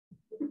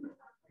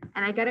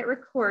and I got it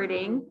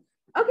recording.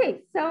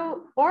 Okay,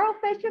 so oral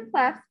fascial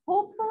clefts,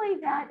 hopefully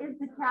that is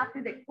the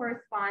chapter that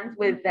corresponds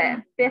with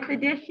the 5th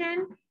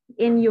edition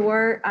in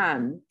your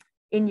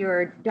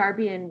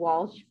Darby and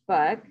Walsh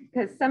book,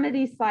 because some of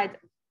these slides,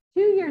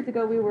 2 years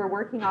ago, we were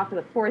working off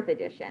of the 4th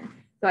edition.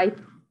 So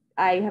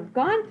I have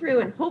gone through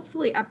and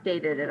hopefully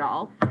updated it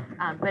all.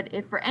 But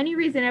if for any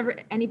reason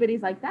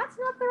anybody's like, that's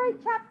not the right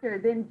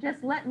chapter, then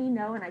just let me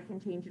know and I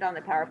can change it on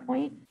the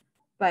PowerPoint.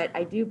 But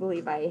I do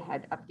believe I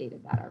had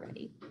updated that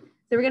already.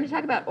 So we're going to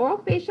talk about oral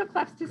fascial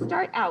clefts to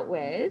start out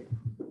with.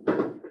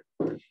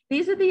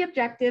 These are the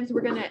objectives.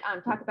 We're going to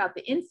talk about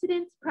the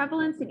incidence,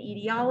 prevalence, and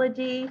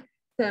etiology,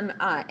 some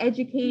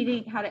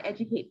educating, how to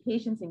educate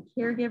patients and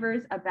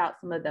caregivers about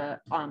some of the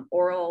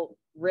oral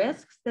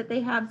risks that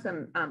they have,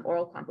 some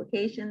oral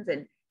complications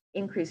and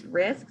increased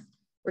risks.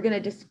 We're going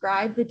to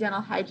describe the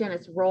dental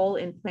hygienist's role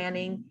in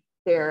planning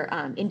their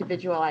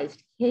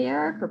individualized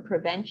care for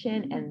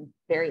prevention and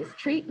various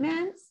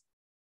treatments.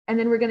 And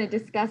then we're going to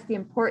discuss the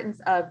importance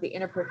of the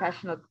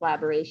interprofessional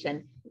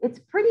collaboration. It's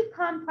pretty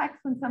complex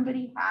when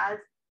somebody has,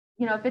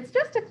 you know, if it's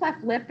just a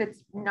cleft lip, it's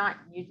not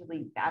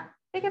usually that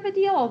big of a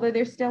deal, although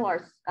there still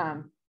are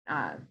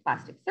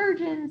plastic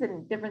surgeons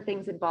and different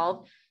things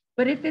involved.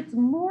 But if it's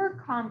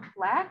more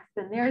complex,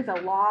 then there's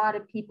a lot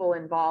of people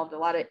involved, a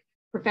lot of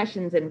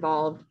professions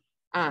involved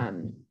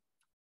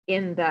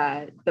in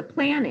the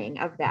planning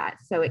of that.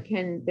 So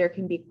there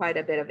can be quite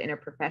a bit of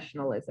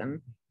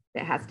interprofessionalism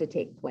that has to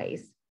take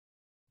place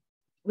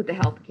with the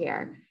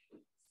healthcare.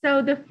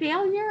 So the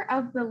failure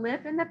of the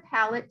lip and the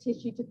palate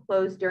tissue to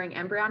close during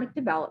embryonic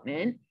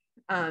development,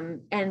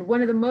 and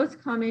one of the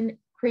most common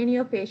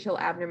craniofacial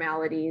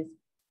abnormalities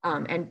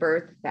and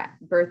birth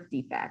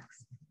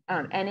defects.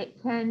 And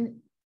it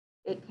can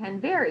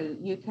vary.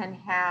 You can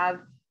have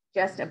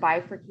just a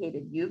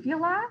bifurcated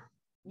uvula.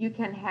 You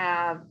can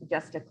have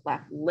just a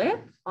cleft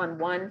lip on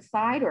one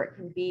side, or it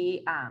can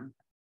be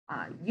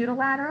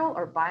unilateral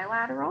or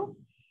bilateral.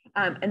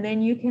 And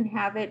then you can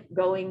have it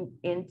going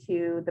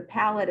into the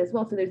palate as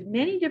well. So there's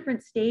many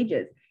different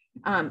stages.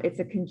 It's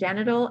a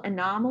congenital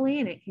anomaly,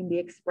 and it can be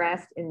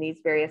expressed in these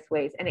various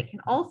ways. And it can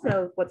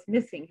also, what's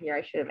missing here,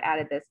 I should have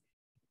added this,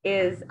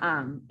 is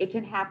it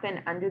can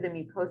happen under the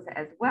mucosa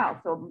as well.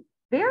 So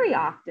very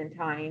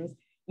oftentimes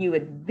you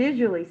would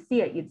visually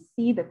see it, you'd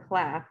see the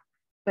cleft,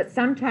 but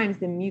sometimes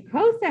the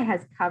mucosa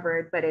has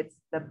covered, but it's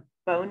the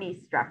bony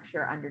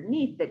structure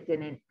underneath that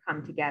didn't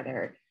come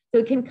together. So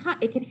it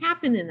can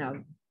happen in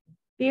a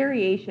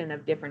variation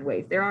of different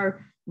ways. There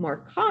are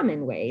more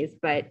common ways,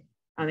 but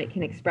it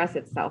can express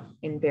itself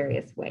in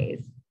various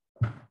ways.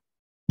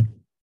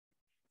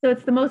 So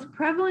it's the most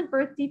prevalent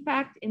birth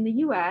defect in the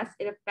US.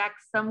 It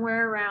affects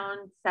somewhere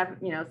around 7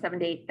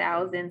 to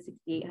 8,000,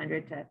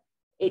 6,800 to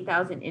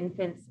 8,000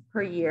 infants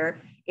per year.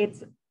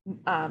 It's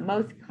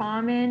most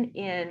common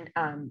in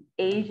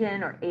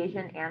Asian or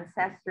Asian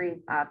ancestry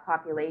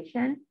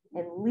population,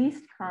 and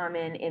least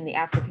common in the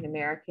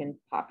African-American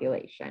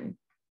population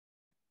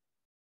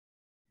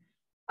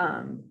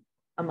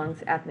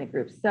amongst ethnic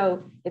groups.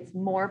 So it's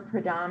more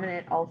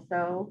predominant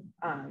also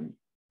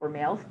for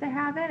males to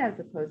have it as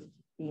opposed to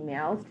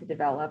females to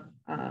develop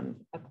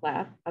a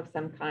cleft of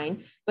some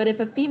kind. But if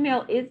a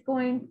female is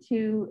going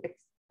to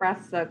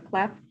express a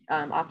cleft,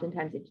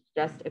 oftentimes it's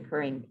just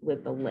occurring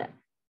with the lip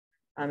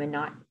and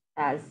not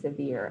as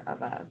severe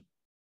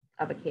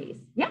of a case.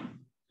 Yeah.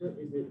 So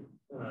is it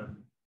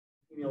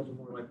females are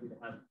more likely to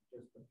have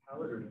just the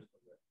palate or just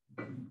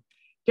the lip?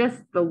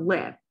 Just the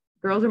lip.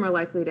 Girls are more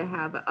likely to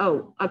have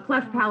a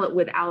cleft palate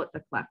without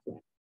the cleft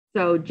lip.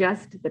 So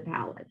just the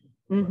palate.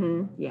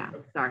 Yeah.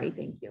 Sorry.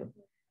 Thank you.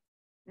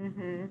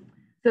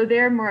 So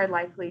they're more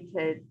likely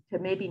to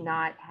maybe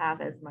not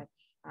have as much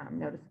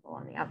noticeable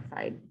on the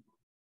outside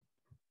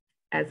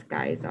as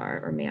guys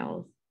are, or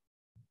males.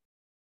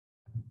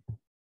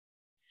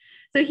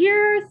 So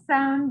here are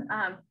some,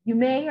 you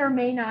may or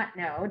may not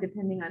know,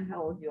 depending on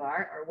how old you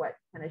are or what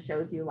kind of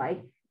shows you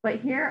like, but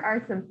here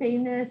are some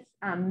famous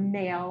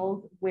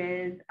males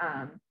with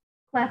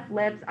cleft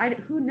lips.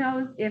 Who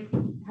knows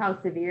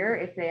how severe,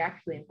 if they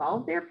actually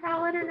involve their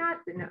palate or not,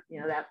 you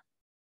know, that's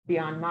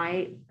beyond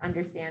my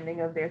understanding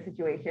of their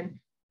situation.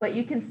 But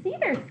you can see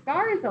their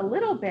scars a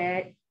little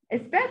bit,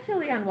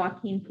 especially on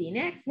Joaquin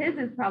Phoenix. His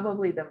is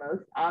probably the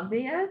most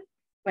obvious,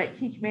 but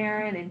Cheech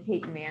Marin and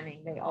Peyton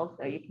Manning, they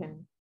also, you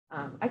can,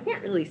 I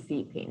can't really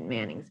see Peyton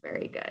Manning's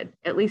very good,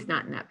 at least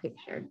not in that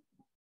picture.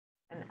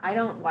 And I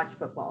don't watch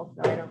football,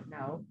 so I don't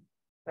know,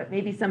 but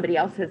maybe somebody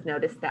else has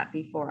noticed that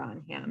before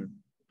on him.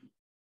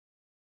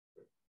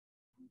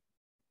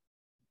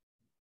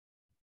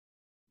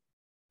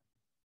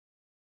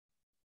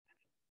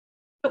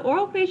 So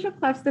oral fascial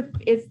clefts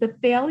is the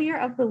failure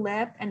of the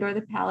lip and or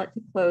the palate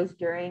to close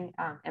during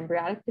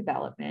embryonic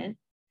development.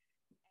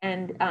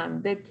 And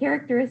the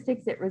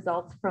characteristics, it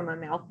results from a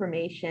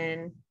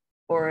malformation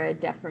or a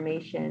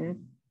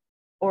deformation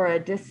or a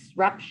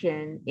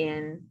disruption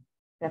in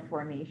the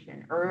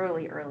formation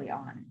early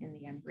on in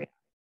the embryo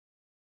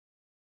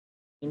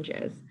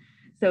changes.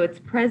 So it's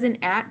present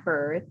at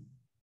birth,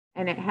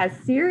 And it has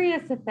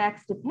serious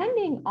effects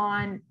depending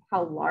on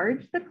how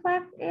large the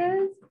cleft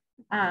is.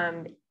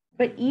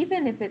 But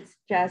even if it's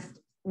just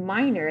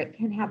minor, it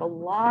can have a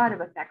lot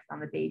of effects on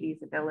the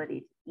baby's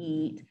ability to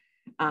eat,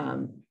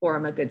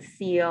 form a good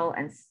seal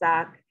and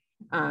suck.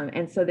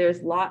 And so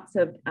there's lots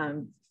of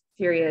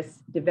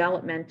serious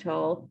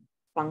developmental,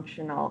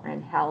 functional,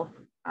 and health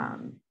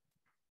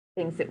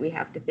things that we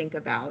have to think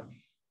about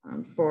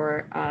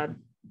for a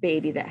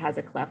baby that has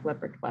a cleft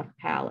lip or cleft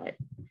palate.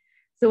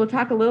 So we'll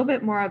talk a little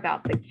bit more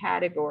about the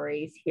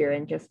categories here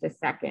in just a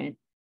second.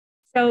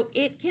 So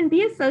it can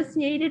be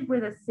associated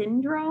with a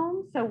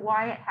syndrome. So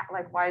why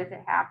does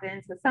it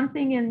happen? So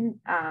something in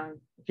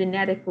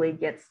genetically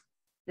gets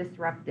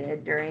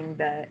disrupted during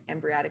the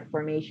embryonic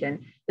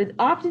formation. But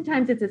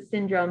oftentimes it's a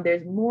syndrome.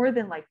 There's more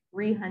than like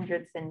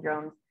 300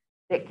 syndromes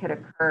that could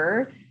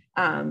occur,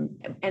 and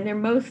they're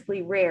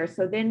mostly rare.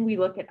 So then we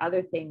look at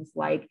other things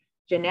like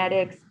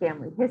genetics,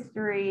 family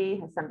history,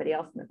 has somebody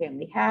else in the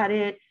family had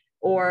it,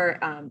 or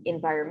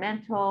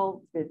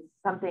environmental, it's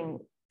something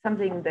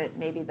that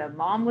maybe the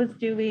mom was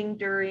doing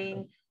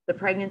during the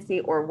pregnancy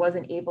or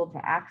wasn't able to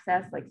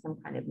access, like some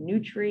kind of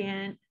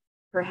nutrient.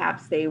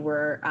 Perhaps they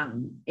were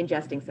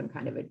ingesting some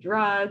kind of a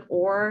drug,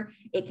 or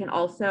it can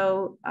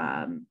also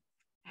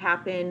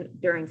happen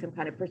during some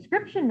kind of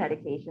prescription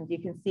medications. You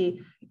can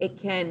see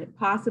it can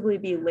possibly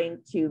be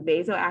linked to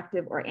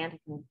vasoactive or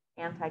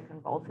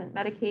anticonvulsant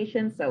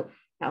medications. So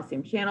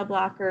calcium channel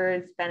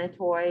blockers,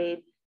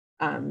 phenytoid,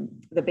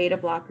 the beta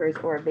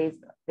blockers, or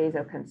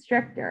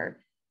vasoconstrictor.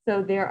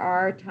 So there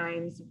are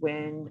times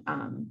when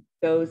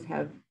those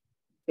have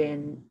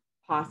been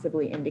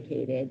possibly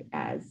indicated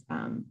as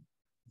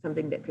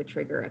something that could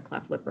trigger a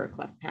cleft lip or a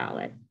cleft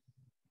palate.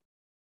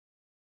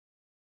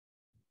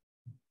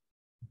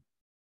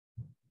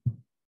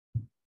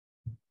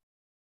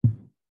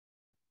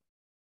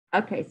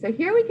 Okay, so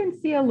here we can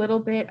see a little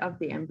bit of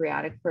the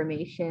embryonic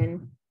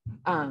formation.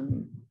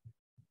 And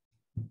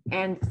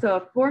so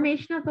a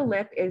formation of the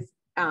lip is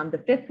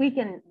the 5th week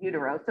in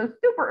utero, so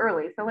super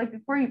early. So like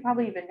before you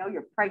probably even know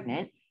you're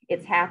pregnant,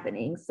 it's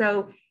happening.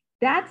 So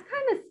that's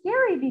kind of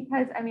scary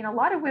because I mean, a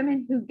lot of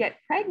women who get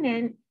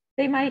pregnant,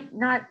 they might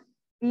not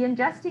be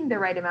ingesting the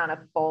right amount of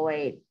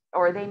folate,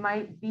 or they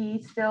might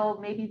be still,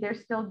 maybe they're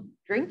still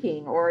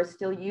drinking or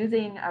still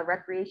using a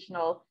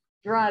recreational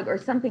drug or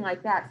something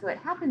like that. So it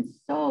happens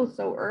so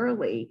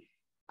early.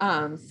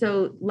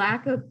 So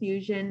lack of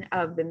fusion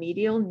of the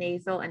medial,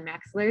 nasal, and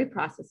maxillary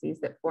processes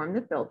that form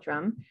the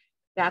philtrum.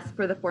 That's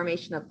for the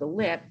formation of the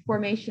lip.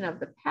 Formation of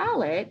the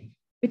palate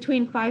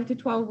between 5 to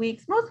 12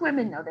 weeks. Most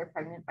women know they're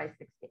pregnant by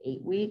 6 to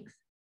 8 weeks.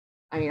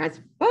 I mean, I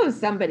suppose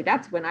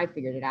that's when I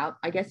figured it out.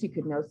 I guess you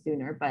could know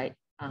sooner, but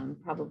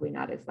probably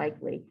not as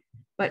likely.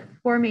 But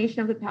formation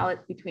of the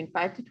palate between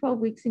 5 to 12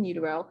 weeks in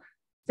utero.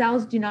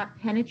 Cells do not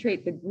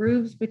penetrate the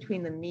grooves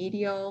between the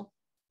medial,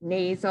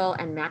 nasal,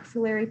 and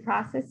maxillary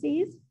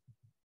processes.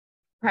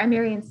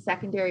 Primary and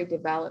secondary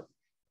develop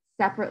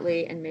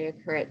separately and may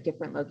occur at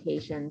different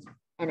locations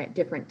and at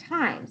different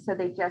times. So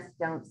they just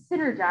don't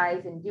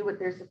synergize and do what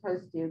they're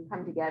supposed to,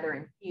 come together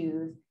and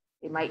fuse.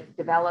 They might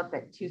develop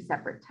at 2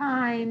 separate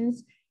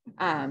times,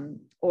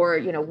 or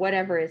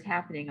whatever is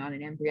happening on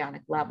an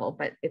embryonic level,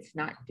 but it's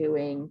not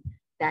doing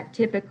that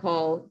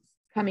typical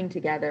coming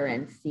together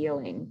and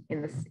sealing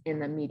in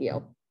the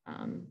medial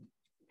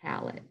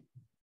palate.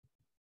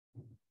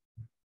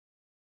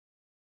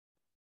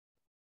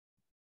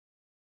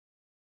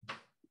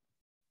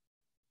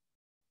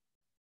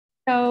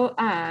 So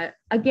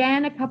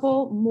again, a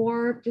couple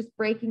more, just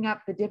breaking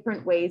up the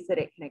different ways that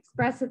it can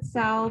express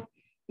itself.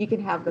 You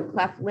can have the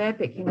cleft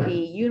lip. It can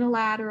be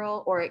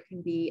unilateral, or it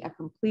can be a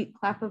complete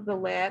cleft of the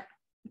lip.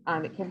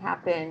 It can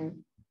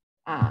happen,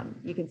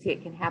 you can see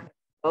it can happen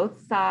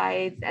both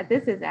sides.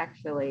 This is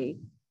actually,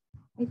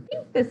 I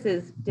think this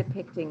is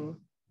depicting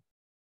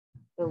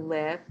the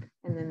lip,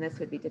 and then this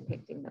would be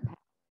depicting the palate.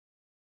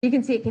 You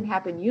can see it can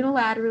happen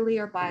unilaterally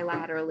or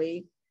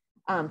bilaterally.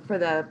 For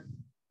the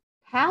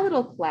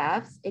palatal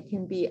clefts, it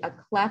can be a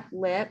cleft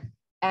lip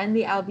and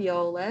the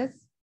alveolus,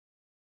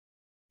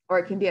 or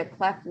it can be a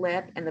cleft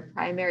lip and the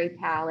primary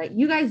palate.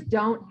 You guys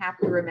don't have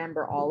to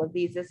remember all of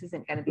these. This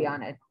isn't going to be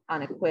on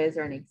a quiz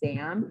or an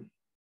exam,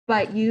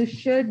 but you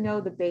should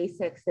know the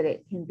basics that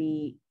it can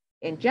be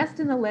just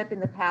in the lip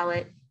and the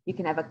palate. You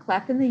can have a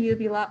cleft in the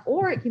uvula,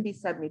 or it can be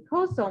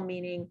submucosal,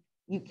 meaning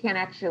you can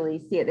actually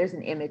see it. There's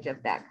an image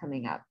of that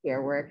coming up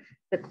here where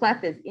the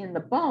cleft is in the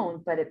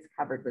bone, but it's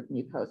covered with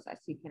mucosa, so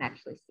you can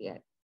actually see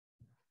it.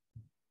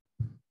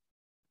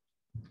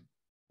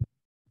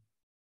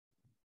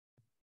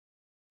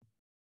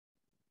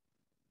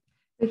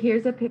 So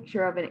here's a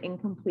picture of an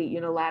incomplete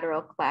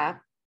unilateral cleft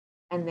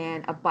and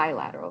then a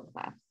bilateral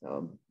cleft,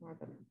 so more of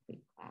a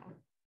complete cleft.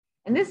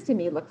 And this to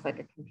me looks like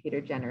a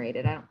computer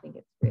generated. I don't think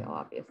it's real,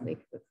 obviously,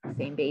 because it's the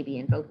same baby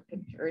in both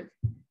pictures.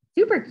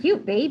 Super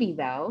cute baby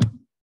though.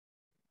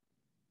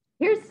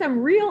 Here's some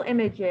real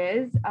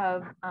images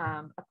of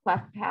a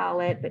cleft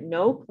palate, but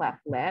no cleft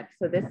lip.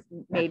 So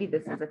maybe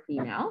this is a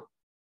female.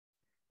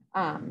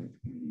 And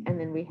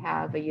then we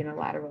have a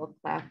unilateral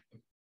cleft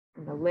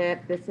in the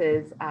lip. This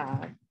is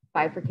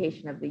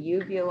bifurcation of the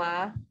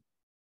uvula.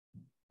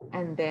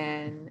 And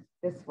then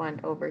this one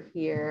over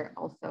here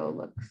also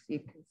looks, you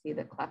can see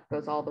the cleft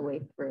goes all the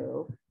way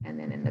through, and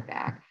then in the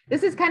back.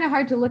 This is kind of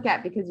hard to look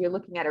at because you're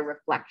looking at a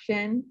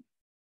reflection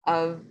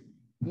of,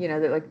 you know,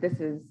 that like this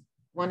is,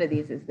 one of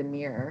these is the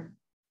mirror.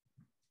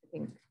 I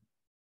think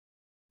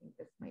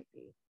this might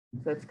be.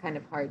 So it's kind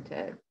of hard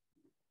to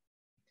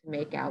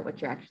make out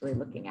what you're actually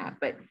looking at.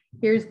 But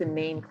here's the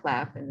main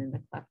cleft, and then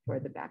the cleft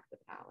toward the back of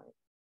the palate,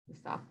 the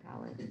soft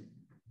palate.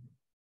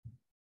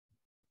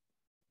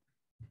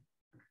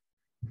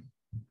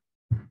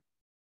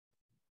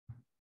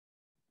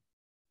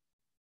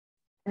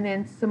 And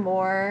then some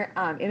more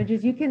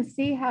images. You can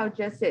see how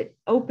just it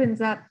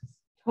opens up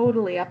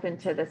totally up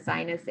into the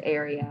sinus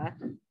area.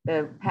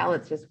 The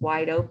palate's just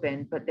wide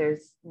open, but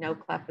there's no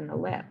cleft in the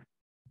lip.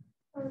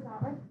 So is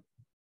that like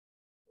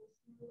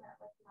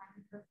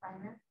the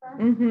sinus stuff?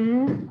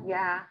 Mm-hmm.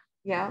 Yeah.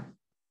 Yeah.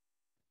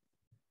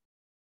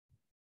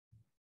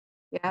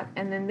 Yeah.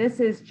 And then this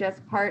is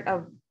just part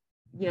of,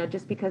 you know,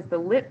 just because the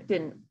lip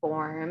didn't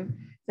form.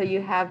 So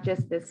you have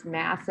just this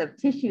mass of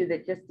tissue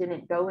that just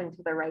didn't go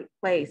into the right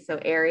place. So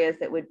areas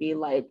that would be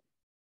like,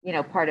 you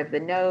know, part of the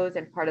nose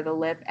and part of the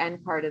lip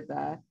and part of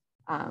the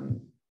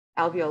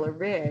alveolar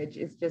ridge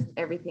is just,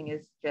 everything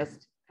is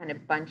just kind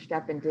of bunched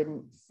up and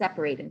didn't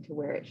separate into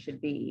where it should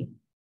be.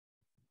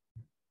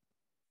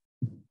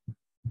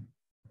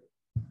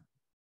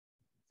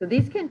 So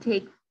these can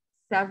take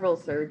several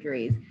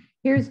surgeries.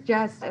 Here's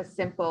just a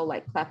simple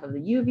like cleft of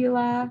the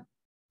uvula.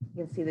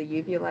 You can see the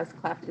uvula is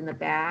cleft in the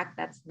back.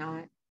 That's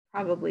not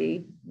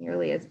probably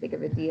nearly as big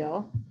of a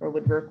deal or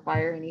would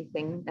require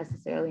anything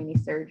necessarily, any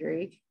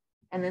surgery.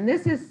 And then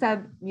this is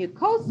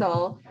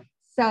submucosal.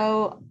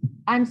 So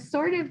I'm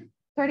sort of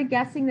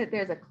guessing that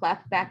there's a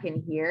cleft back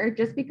in here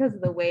just because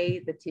of the way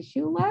the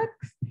tissue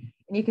looks.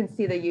 And you can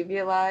see the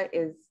uvula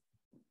is,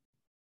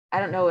 I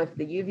don't know if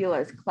the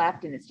uvula is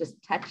cleft and it's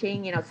just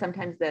touching, you know,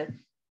 sometimes the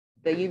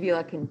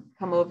uvula can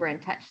come over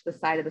and touch the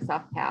side of the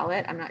soft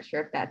palate. I'm not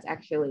sure if that's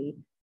actually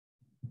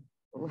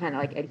kind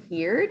of like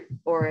adhered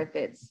or if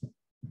it's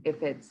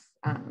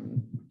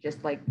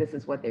just like this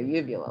is what their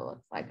uvula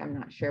looks like. I'm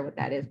not sure what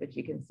that is, but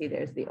you can see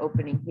there's the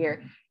opening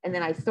here. And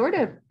then I sort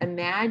of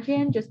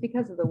imagine, just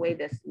because of the way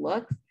this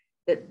looks,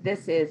 that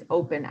this is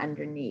open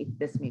underneath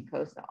this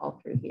mucosa all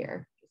through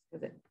here, just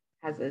because it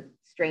has a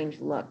strange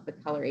look. The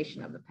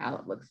coloration of the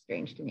palate looks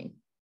strange to me.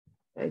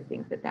 So I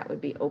think that that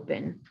would be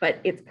open, but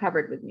it's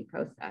covered with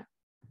mucosa.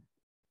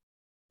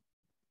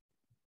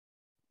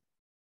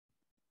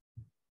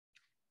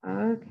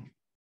 Okay.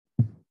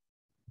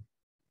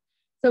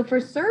 So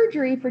for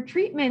surgery, for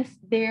treatments,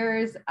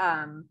 there's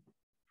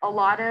a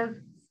lot of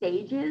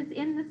stages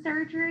in the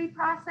surgery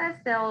process.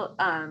 They'll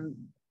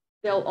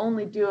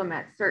only do them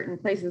at certain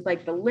places,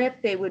 like the lip,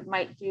 they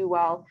might do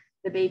while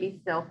the baby's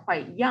still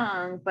quite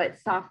young, but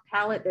soft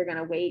palate, they're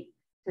gonna wait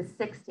to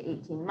 6 to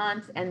 18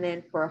 months. And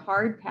then for a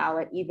hard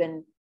palate,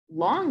 even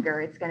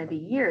longer, it's gonna be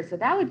years. So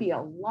that would be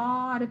a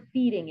lot of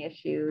feeding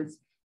issues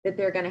that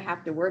they're gonna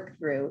have to work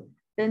through.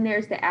 Then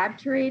there's the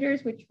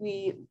obturators, which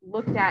we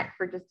looked at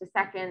for just a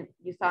second.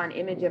 You saw an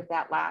image of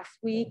that last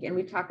week, and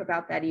we talk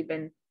about that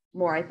even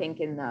more, I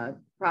think, in the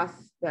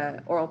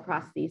oral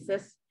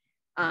prosthesis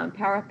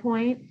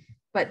PowerPoint.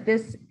 But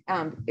this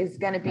is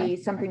going to be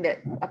something that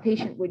a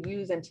patient would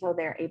use until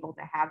they're able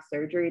to have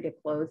surgery to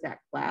close that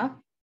cleft.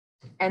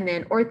 And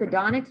then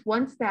orthodontics,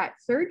 once that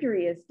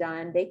surgery is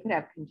done, they could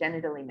have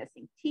congenitally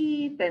missing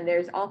teeth, and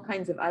there's all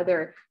kinds of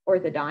other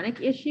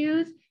orthodontic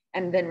issues,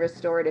 and then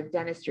restorative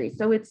dentistry.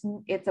 So it's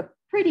a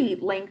pretty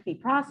lengthy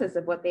process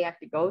of what they have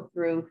to go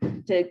through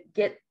to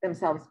get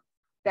themselves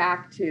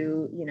back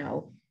to, you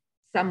know,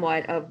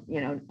 somewhat of, you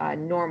know, a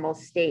normal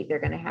state. They're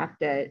going to have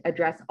to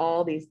address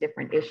all these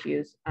different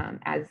issues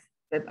as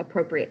the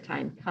appropriate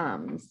time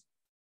comes.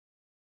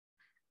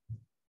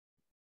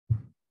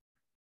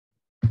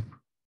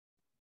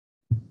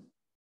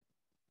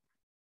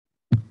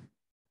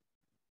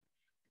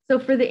 So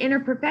for the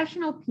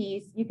interprofessional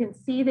piece, you can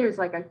see there's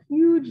like a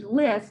huge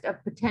list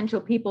of potential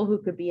people who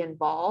could be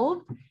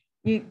involved.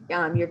 You're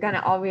going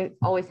to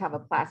always have a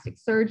plastic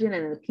surgeon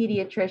and a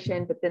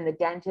pediatrician, but then the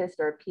dentist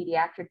or a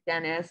pediatric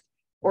dentist,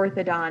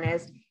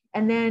 orthodontist,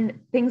 and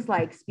then things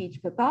like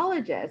speech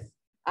pathologists,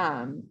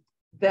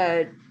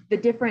 the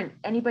different,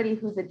 anybody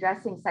who's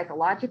addressing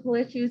psychological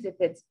issues, if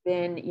it's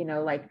been, you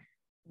know, like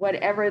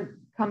whatever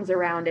comes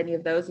around any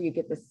of those, you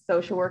get the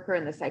social worker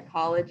and the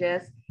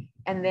psychologist.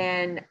 And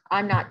then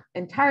I'm not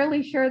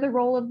entirely sure the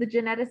role of the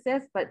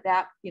geneticist, but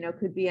that, you know,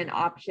 could be an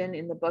option.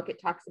 In the book,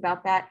 it talks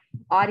about that.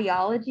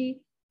 Audiology,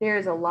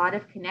 there's a lot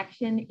of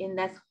connection in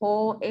this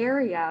whole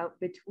area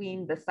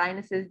between the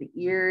sinuses, the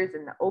ears,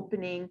 and the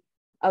opening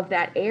of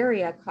that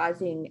area,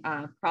 causing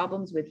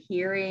problems with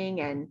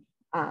hearing and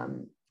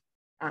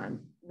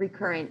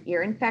recurrent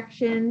ear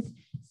infections.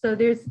 So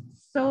there's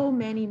so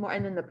many more.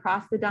 And then the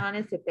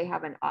prosthodontist, if they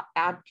have an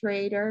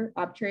obturator.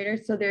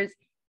 So there's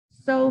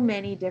so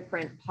many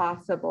different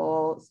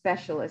possible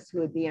specialists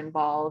who would be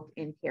involved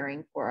in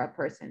caring for a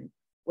person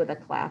with a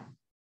cleft.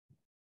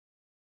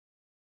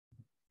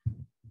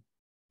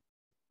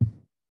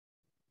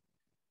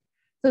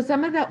 So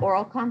some of the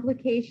oral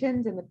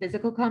complications and the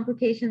physical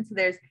complications, so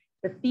there's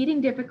the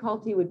feeding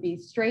difficulty would be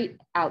straight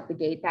out the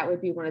gate. That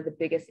would be one of the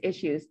biggest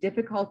issues.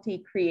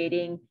 Difficulty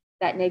creating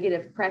that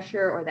negative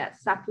pressure or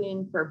that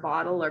sucking for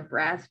bottle or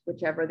breast,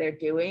 whichever they're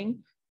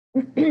doing.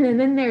 And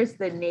then there's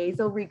the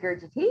nasal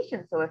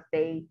regurgitation. So if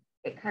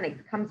it kind of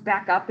comes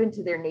back up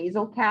into their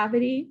nasal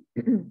cavity,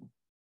 and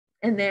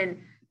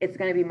then it's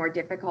going to be more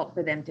difficult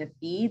for them to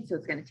feed. So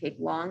it's going to take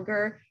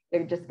longer.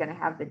 They're just going to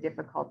have the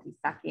difficulty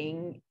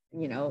sucking,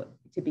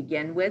 to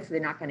begin with. So they're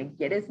not going to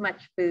get as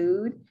much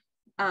food.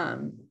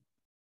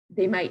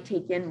 They might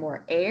take in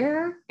more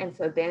air. And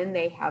so then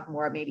they have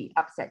more maybe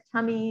upset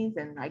tummies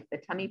and like the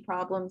tummy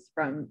problems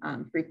from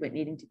frequent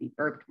needing to be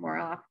burped more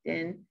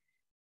often.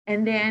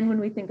 And then when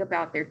we think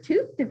about their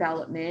tooth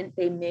development,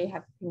 they may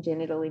have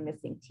congenitally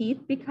missing teeth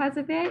because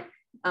of it.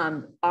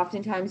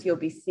 Oftentimes you'll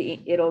be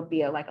seeing, it'll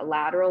be like a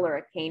lateral or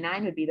a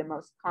canine would be the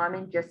most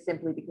common, just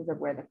simply because of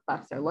where the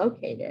clefts are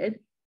located.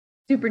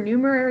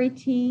 Supernumerary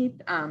teeth,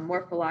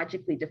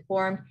 morphologically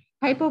deformed,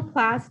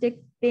 hypoplastic,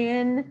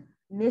 thin,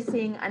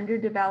 missing,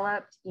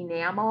 underdeveloped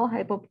enamel,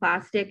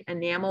 hypoplastic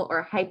enamel,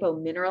 or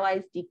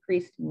hypomineralized,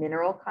 decreased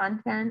mineral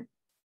content.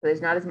 So there's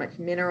not as much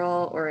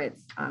mineral, or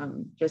it's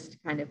just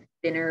kind of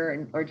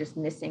thinner or just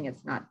missing,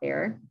 it's not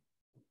there.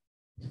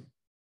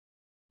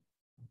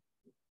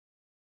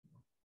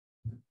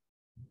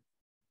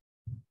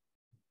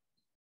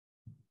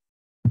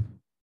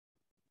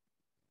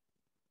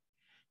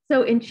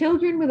 So in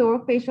children with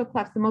orofacial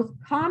clefts, the most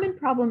common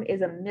problem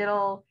is a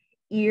middle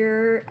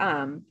ear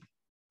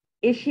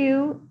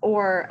issue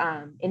or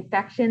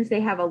infections.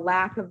 They have a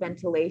lack of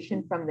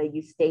ventilation from the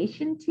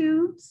eustachian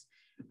tubes.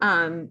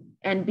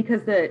 And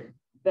because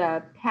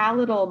the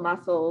palatal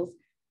muscles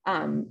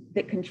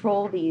that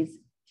control these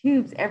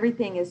tubes,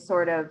 everything is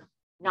sort of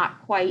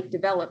not quite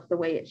developed the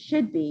way it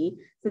should be.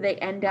 So they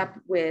end up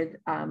with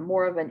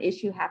more of an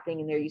issue happening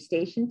in their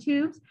eustachian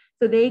tubes.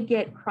 So they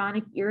get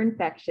chronic ear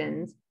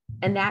infections,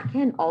 and that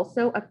can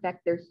also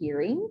affect their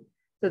hearing.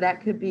 So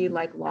that could be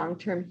like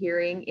long-term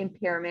hearing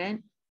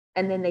impairment.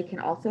 And then they can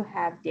also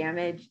have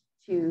damage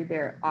to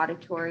their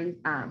auditory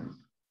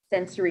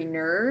sensory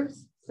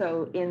nerves.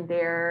 So in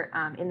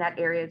that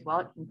area as well,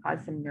 it can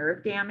cause some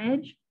nerve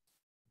damage.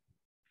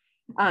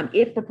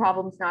 If the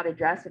problem's not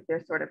addressed, if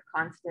they're sort of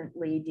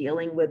constantly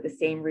dealing with the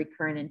same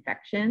recurrent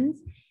infections.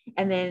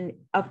 And then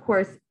of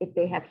course, if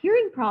they have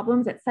hearing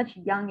problems at such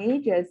young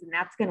ages, and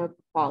that's going to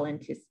fall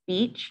into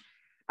speech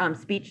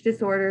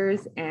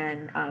disorders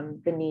and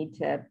the need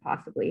to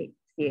possibly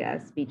see a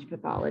speech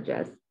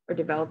pathologist or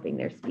developing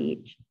their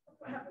speech.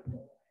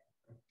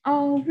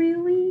 Oh,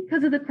 really?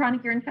 Because of the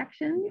chronic ear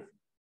infections?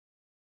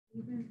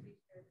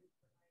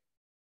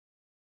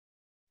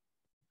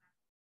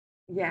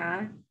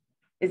 Yeah.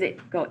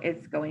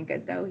 It's going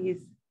good though?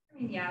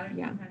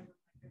 Yeah.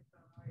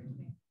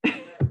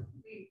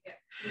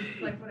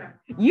 Like whatever.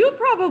 You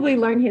probably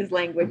learn his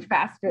language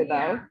faster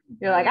though. Yeah.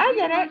 You're like, I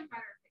get it.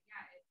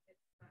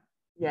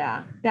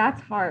 Yeah,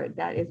 that's hard.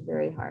 That is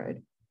very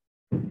hard.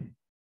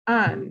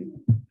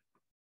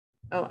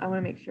 Oh, I want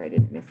to make sure I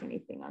didn't miss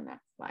anything on that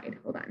slide.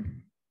 Hold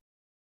on.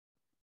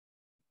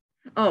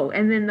 Oh,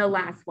 and then the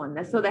last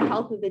one. So the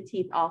health of the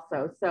teeth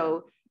also.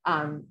 So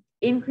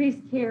increased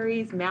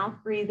caries, mouth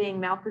breathing,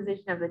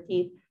 malposition of the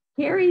teeth.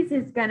 Caries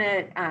is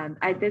gonna,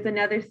 there's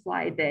another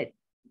slide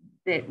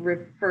that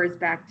refers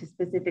back to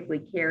specifically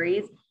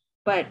caries,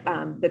 but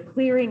the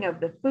clearing of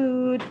the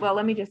food. Well,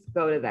 let me just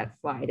go to that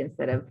slide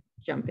instead of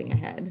jumping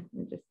ahead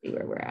and just see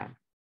where we're at.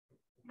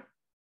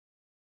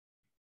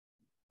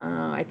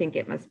 I think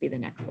it must be the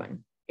next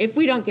one. If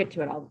we don't get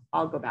to it,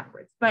 I'll go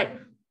backwards. But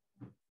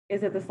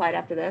is it the slide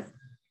after this?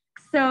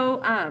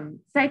 So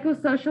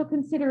psychosocial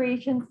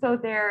considerations. So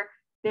their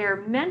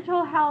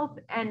mental health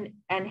and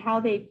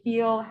how they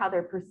feel, how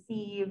they're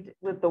perceived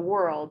with the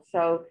world.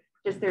 So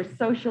just their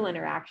social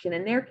interaction.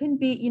 And there can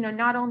be,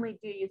 not only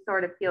do you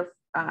sort of feel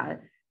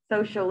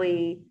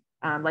socially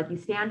like you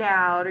stand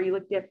out or you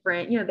look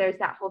different, there's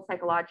that whole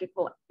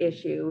psychological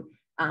issue.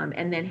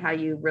 And then how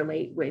you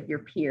relate with your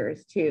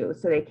peers too.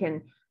 So they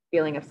can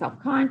feeling of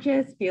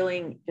self-conscious,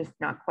 feeling just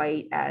not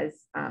quite as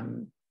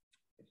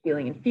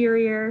feeling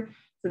inferior.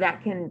 So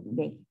that can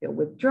make you feel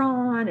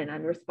withdrawn and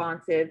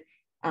unresponsive.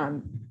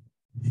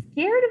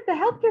 Scared of the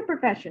healthcare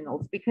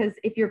professionals, because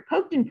if you're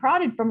poked and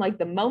prodded from like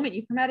the moment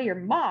you come out of your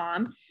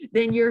mom,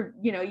 then you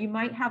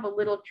might have a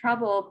little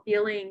trouble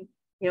feeling,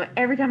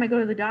 every time I go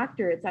to the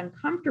doctor, it's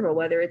uncomfortable,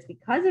 whether it's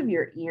because of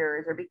your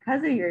ears or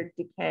because of your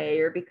decay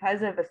or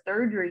because of a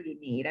surgery you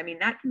need. I mean,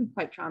 that can be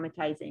quite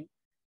traumatizing.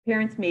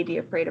 Parents may be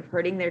afraid of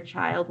hurting their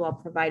child while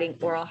providing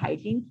oral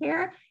hygiene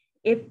care.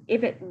 If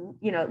it,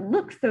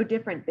 looks so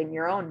different than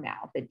your own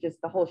mouth, it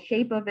just the whole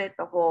shape of it,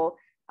 the whole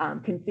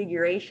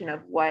configuration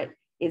of what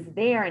is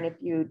there. And if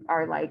you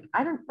are like,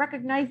 I don't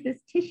recognize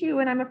this tissue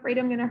and I'm afraid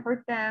I'm going to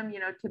hurt them,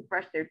 to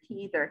brush their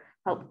teeth or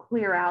help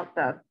clear out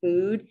the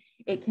food,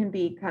 it can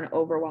be kind of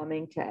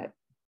overwhelming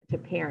to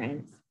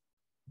parents.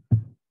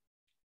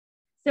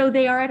 So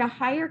they are at a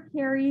higher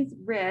caries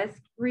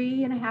risk,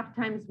 3.5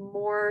 times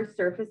more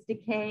surface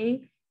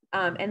decay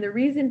And the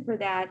reason for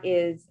that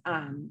is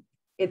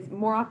it's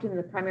more often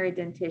the primary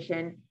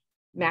dentition,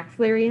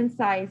 maxillary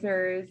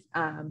incisors,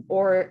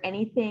 or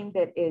anything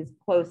that is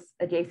close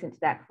adjacent to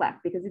that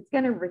cleft, because it's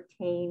going to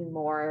retain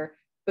more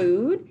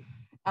food.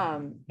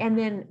 And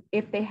then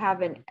if they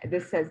have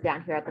this says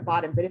down here at the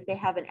bottom, but if they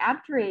have an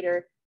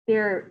obturator,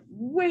 they're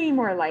way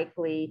more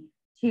likely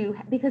to,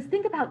 because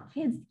think about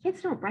kids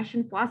don't brush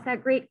and floss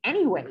that great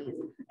anyways.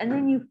 And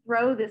then you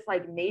throw this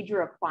like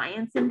major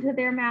appliance into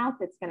their mouth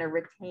that's going to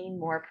retain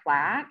more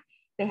plaque.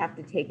 They have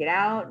to take it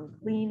out and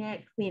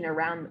clean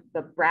around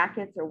the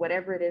brackets or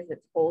whatever it is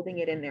that's holding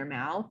it in their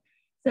mouth.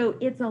 So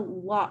it's a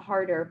lot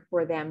harder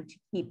for them to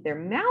keep their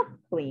mouth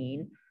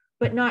clean.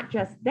 But not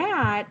just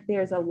that,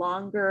 there's a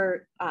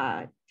longer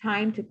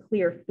time to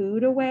clear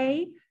food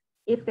away.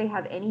 If they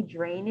have any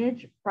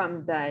drainage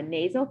from the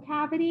nasal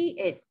cavity,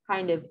 it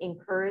kind of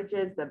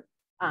encourages the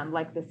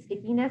like the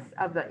stickiness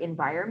of the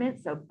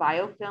environment. So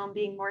biofilm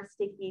being more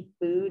sticky,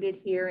 food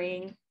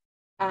adhering.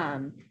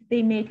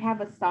 They may have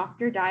a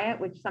softer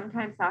diet, which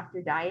sometimes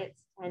softer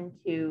diets tend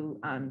to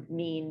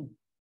mean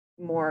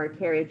more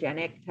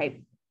carcinogenic type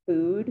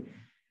food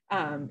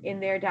in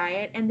their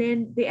diet. And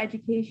then the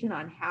education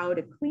on how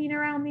to clean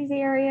around these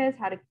areas,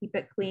 how to keep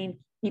it clean,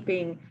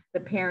 keeping the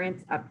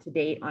parents up to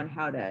date on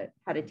how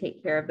to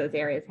take care of those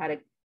areas, how to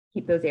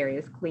keep those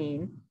areas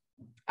clean.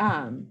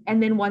 And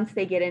then once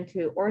they get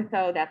into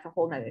ortho, that's a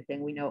whole nother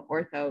thing. We know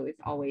ortho is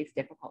always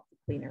difficult to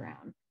clean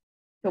around.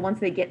 So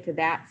once they get to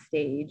that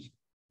stage,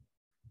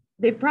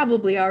 they've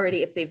probably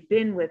already, if they've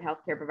been with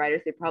healthcare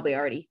providers, they've probably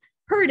already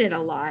heard it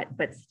a lot,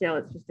 but still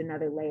it's just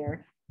another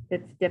layer.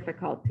 It's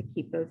difficult to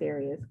keep those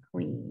areas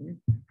clean.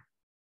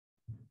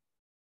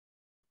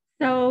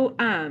 So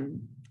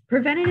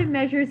preventative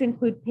measures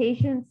include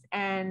patients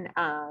and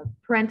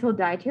parental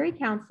dietary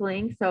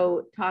counseling.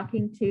 So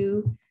talking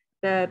to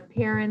the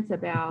parents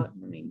about,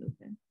 let me move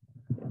this.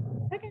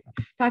 Okay.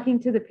 Talking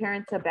to the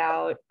parents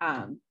about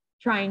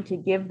trying to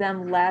give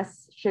them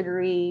less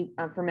sugary,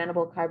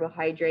 fermentable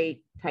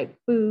carbohydrate type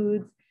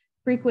foods,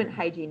 frequent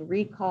hygiene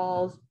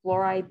recalls,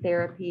 fluoride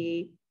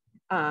therapy,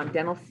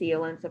 dental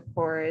sealants, of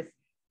course.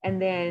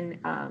 And then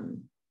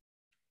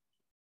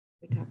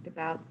we talked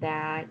about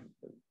that,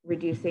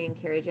 reducing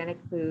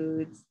carcinogenic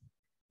foods.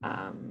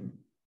 And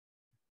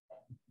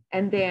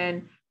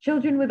then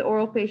children with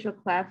oral facial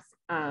clefts,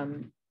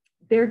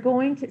 they're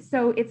going to,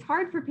 so it's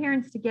hard for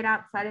parents to get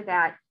outside of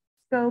that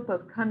scope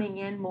of coming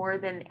in more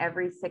than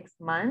every 6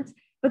 months,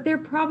 but they're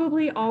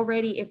probably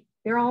already,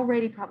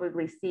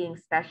 probably seeing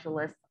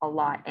specialists a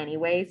lot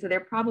anyway. So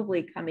they're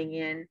probably coming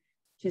in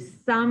to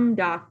some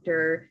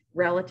doctor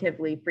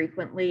relatively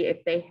frequently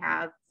if they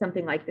have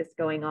something like this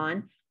going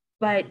on.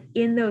 But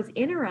in those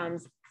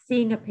interims,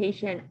 seeing a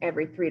patient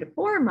every 3 to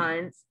 4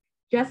 months,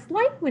 just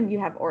like when you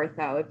have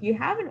ortho, if you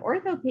have an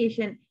ortho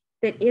patient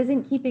that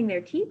isn't keeping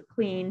their teeth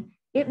clean,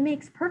 it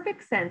makes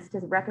perfect sense to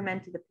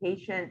recommend to the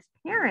patient's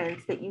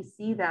parents that you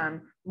see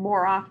them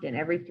more often,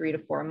 every 3 to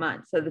 4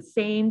 months. So the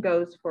same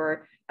goes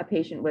for a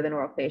patient with an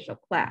oral facial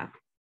cleft.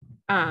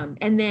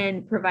 And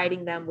then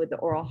providing them with the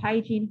oral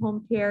hygiene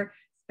home care,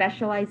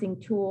 specializing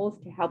tools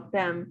to help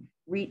them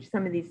reach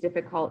some of these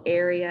difficult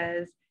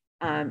areas,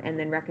 and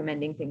then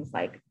recommending things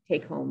like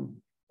take-home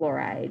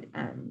fluoride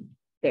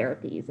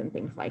therapies and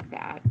things like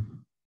that.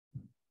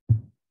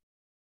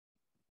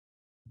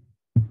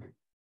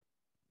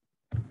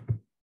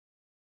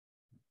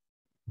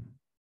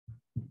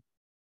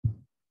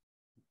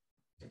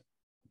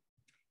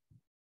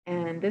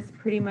 And this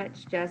pretty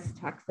much just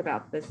talks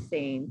about the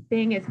same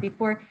thing as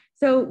before.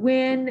 So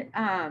when,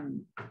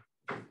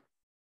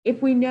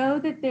 if we know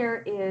that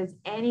there is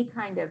any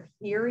kind of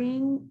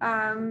hearing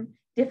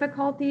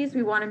difficulties,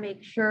 we want to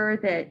make sure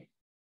that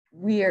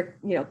we are,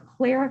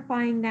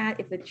 clarifying that.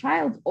 If the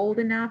child's old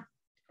enough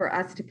for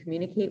us to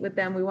communicate with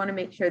them, we want to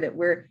make sure that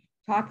we're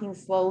talking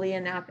slowly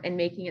enough and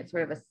making it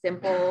sort of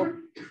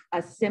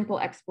a simple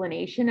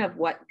explanation of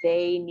what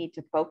they need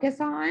to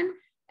focus on.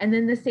 And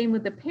then the same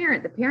with the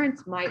parent. The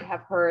parents might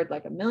have heard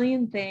like a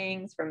million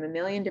things from a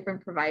million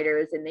different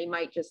providers, and they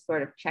might just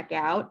sort of check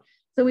out.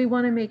 So we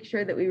want to make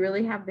sure that we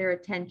really have their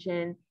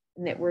attention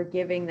and that we're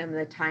giving them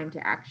the time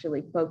to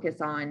actually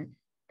focus on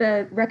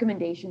the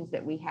recommendations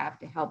that we have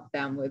to help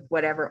them with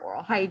whatever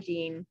oral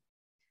hygiene,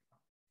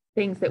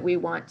 things that we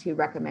want to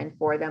recommend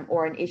for them,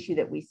 or an issue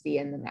that we see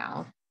in the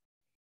mouth.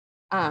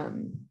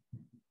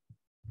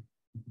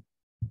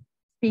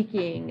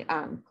 Speaking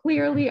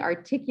clearly,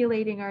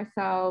 articulating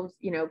ourselves,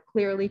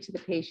 clearly to the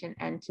patient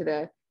and to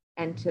the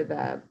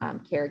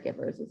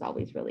caregivers is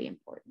always really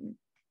important.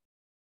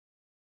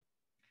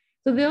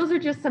 So those are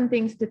just some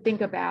things to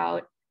think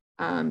about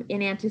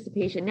in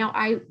anticipation. Now,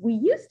 we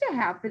used to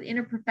have for the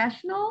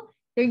interprofessional,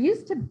 there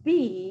used to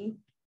be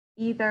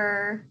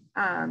either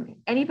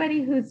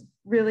anybody who's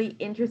really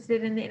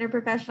interested in the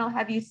interprofessional.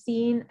 Have you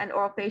seen an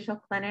oral facial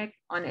clinic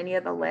on any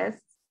of the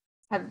lists?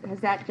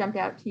 Has that jumped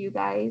out to you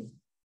guys?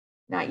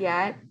 Not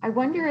yet. I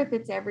wonder if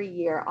it's every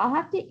year. I'll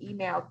have to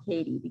email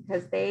Katie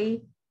because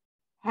they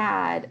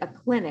had a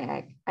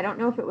clinic. I don't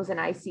know if it was an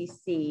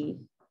ICC.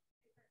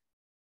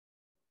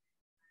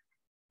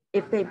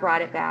 if they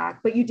brought it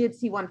back, but you did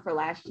see one for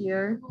last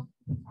year.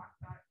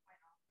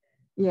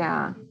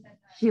 Yeah,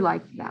 she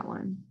liked that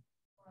one.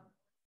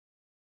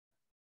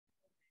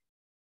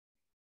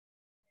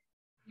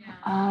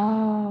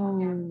 Oh,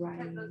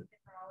 right.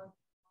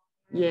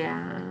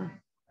 Yeah.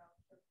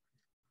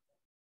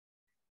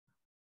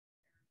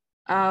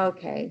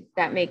 Okay,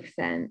 that makes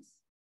sense.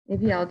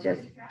 Maybe I'll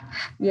just,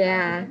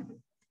 yeah.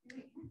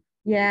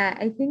 Yeah,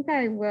 I think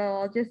I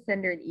will. I'll just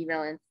send her an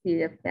email and see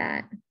if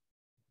that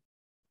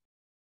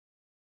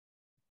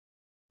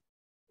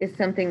is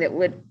something that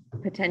would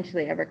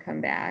potentially ever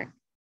come back.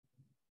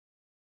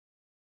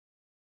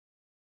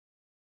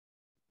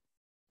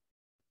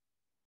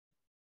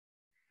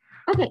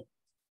 Okay.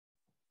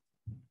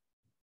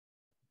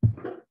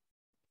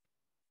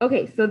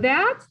 Okay, so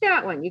that's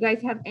that one. You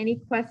guys have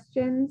any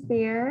questions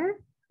there?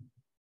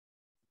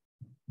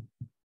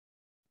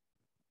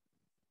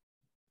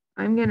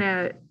 I'm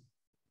gonna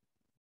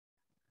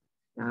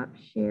stop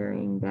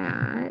sharing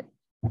that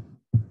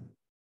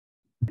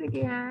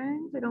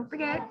again, so don't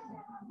forget.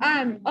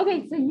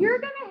 Okay, so you're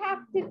gonna have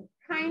to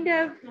kind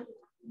of,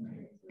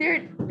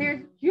 there's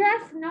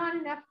just not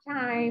enough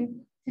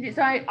time to do,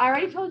 so I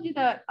already told you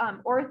the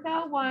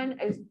ortho one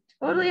is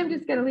totally, I'm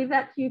just gonna leave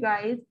that to you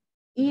guys.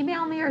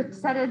 Email me or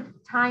set a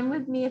time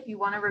with me if you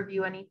wanna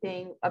review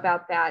anything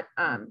about that.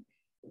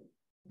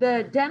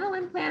 The dental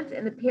implants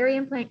and the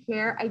peri-implant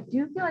care, I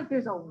do feel like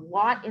there's a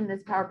lot in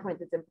this PowerPoint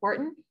that's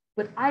important,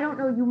 but I don't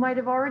know, you might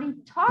have already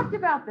talked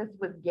about this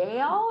with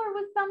Gail or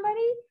with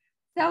somebody.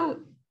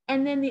 So,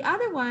 and then the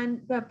other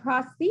one, the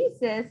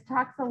prosthesis,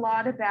 talks a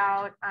lot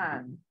about,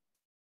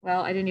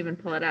 well, I didn't even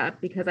pull it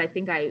up because I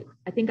think I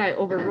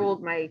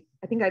overruled I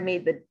think I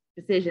made the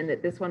decision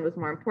that this one was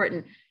more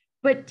important.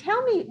 But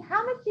tell me,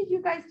 how much did you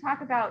guys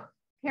talk about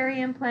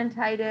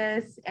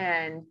peri-implantitis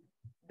and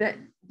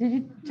did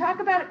you talk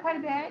about it quite a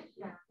bit?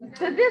 Yeah.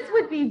 So this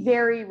would be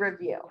very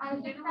review. I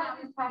think that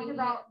we talked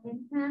about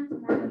implants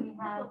and then we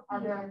have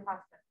other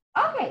prospects.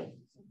 Okay,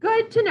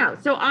 good to know.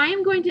 So I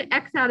am going to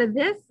X out of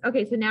this.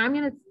 Okay, so now I'm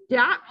going to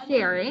stop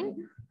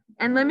sharing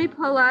and let me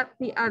pull up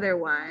the other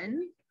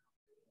one.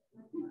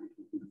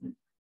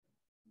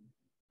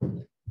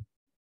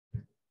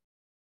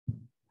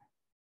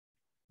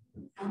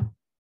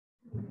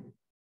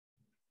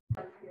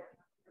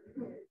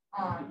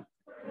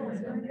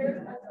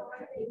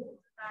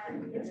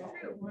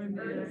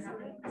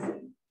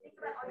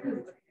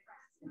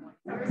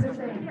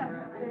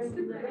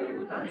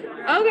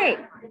 Okay,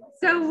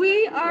 so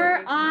we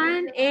are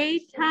on a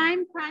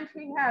time crunch.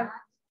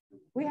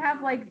 We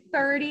have like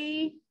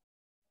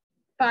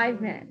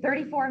 35 minutes,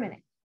 34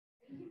 minutes.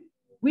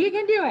 We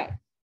can do it.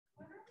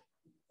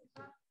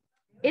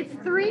 It's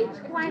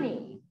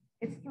 3:20.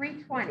 It's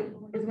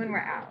 3:20 is when we're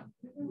out.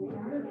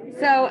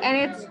 So, and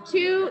it's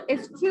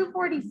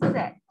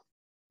 2:46.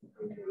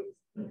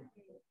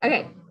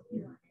 Okay.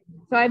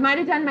 So I might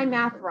have done my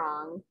math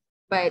wrong,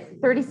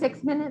 but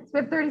 36 minutes,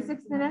 we have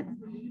 36 minutes.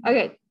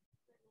 Okay.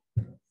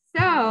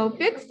 So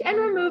fixed and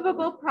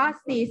removable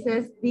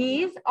prosthesis,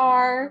 these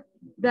are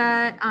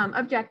the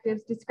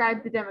objectives,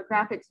 describe the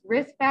demographics,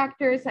 risk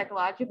factors,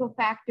 psychological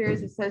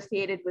factors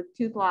associated with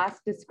tooth loss,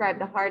 describe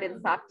the hard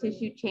and soft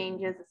tissue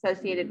changes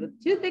associated with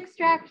tooth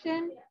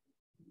extraction,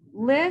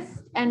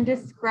 list and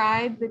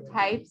describe the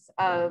types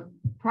of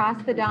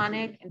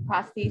prosthodontic and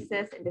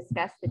prosthesis and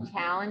discuss the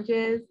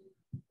challenges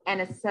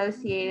and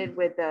associated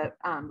with the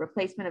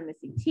replacement of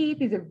missing teeth.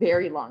 These are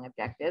very long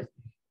objectives.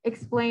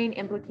 Explain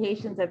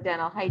implications of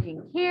dental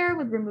hygiene care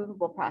with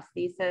removable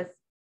prosthesis.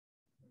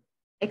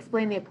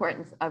 Explain the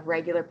importance of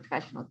regular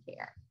professional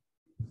care.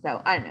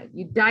 So I don't know,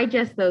 you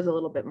digest those a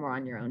little bit more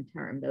on your own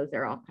term. Those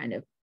are all kind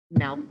of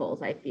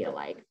mouthfuls, I feel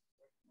like.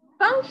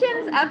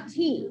 Functions of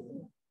teeth.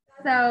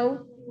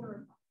 So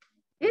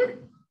it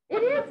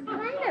is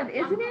kind of,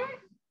 isn't it?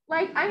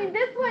 Like, I mean,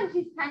 this one,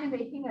 she's kind of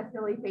making a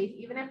silly face.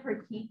 Even if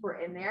her teeth were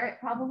in there, it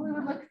probably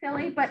would look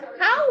silly. But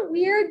how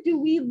weird do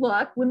we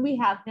look when we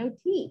have no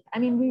teeth? I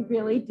mean, we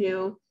really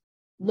do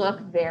look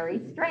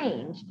very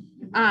strange.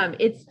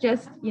 It's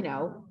just, you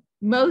know,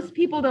 most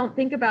people don't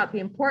think about the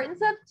importance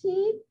of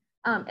teeth,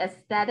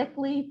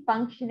 aesthetically,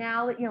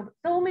 functionality. You know,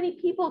 so many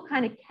people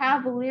kind of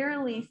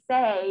cavalierly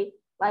say,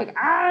 like,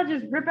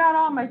 just rip out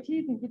all my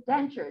teeth and get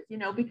dentures, you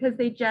know, because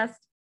they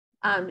just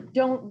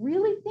don't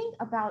really think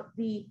about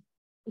the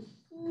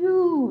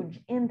huge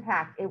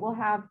impact it will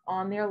have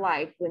on their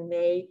life when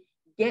they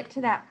get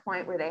to that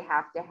point where they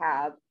have to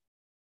have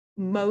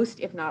most,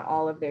 if not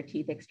all, of their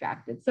teeth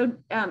extracted. So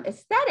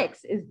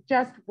aesthetics is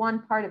just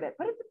one part of it,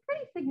 but it's a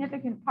pretty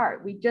significant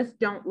part. We just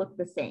don't look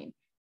the same.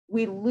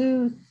 We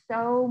lose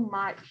so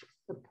much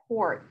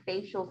support,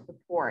 facial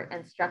support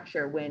and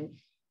structure when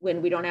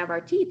we don't have our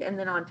teeth. And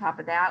then on top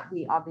of that,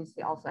 we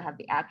obviously also have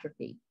the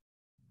atrophy.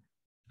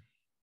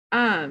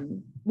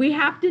 We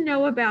have to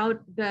know about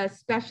the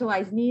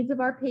specialized needs of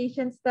our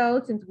patients though,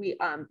 since we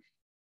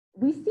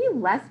see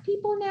less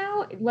people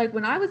now. Like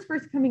when I was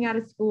first coming out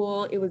of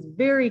school, it was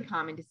very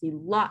common to see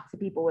lots of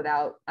people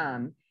without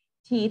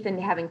teeth and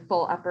having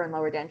full upper and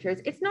lower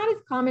dentures. It's not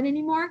as common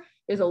anymore.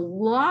 There's a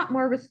lot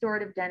more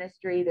restorative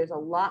dentistry. There's a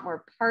lot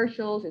more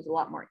partials. There's a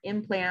lot more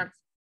implants.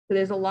 So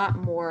there's a lot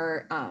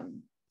more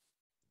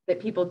that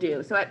people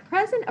do. So at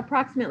present,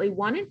 approximately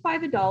 1 in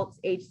 5 adults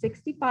aged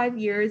 65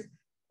 years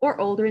or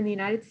older in the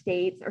United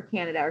States or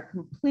Canada are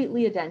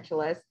completely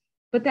edentulous.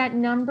 But that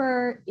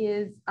number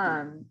is,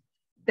 I'm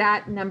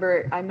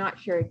not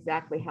sure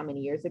exactly how many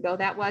years ago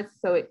that was.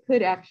 So it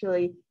could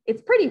actually,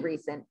 it's pretty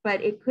recent,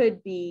 but it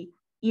could be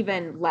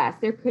even less.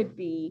 There could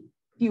be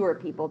fewer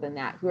people than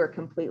that who are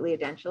completely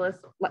edentulous,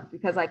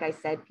 because like I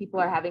said, people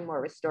are having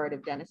more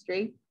restorative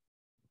dentistry.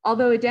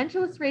 Although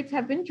edentulous rates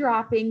have been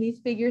dropping,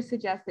 these figures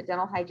suggest that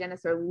dental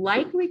hygienists are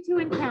likely to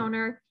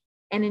encounter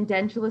an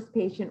edentulous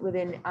patient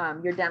within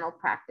your dental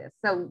practice.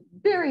 So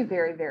very,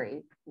 very,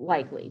 very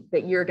likely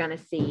that you're going to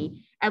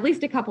see at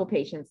least a couple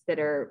patients that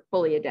are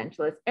fully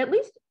edentulous, at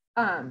least,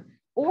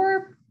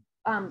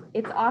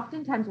 it's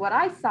oftentimes what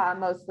I saw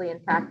mostly in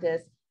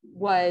practice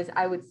was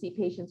I would see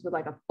patients with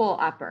like a full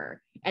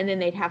upper, and then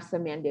they'd have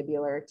some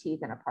mandibular teeth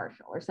and a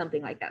partial or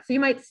something like that. So you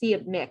might see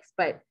a mix,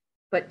 but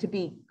to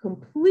be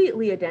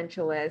completely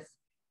edentulous,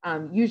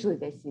 usually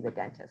they see the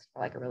dentist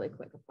for like a really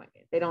quick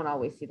appointment. They don't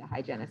always see the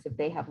hygienist if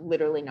they have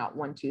literally not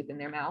one tooth in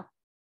their mouth,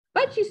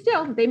 but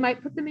they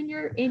might put them in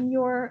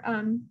your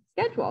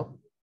schedule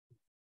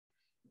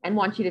and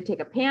want you to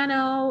take a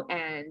pano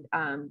and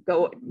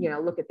go,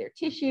 look at their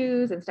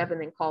tissues and stuff,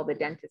 and then call the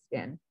dentist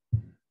in.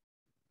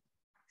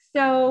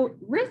 So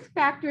risk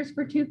factors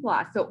for tooth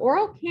loss. So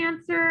oral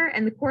cancer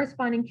and the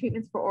corresponding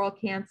treatments for oral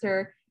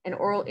cancer and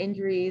oral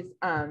injuries,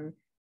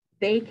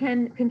 they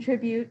can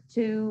contribute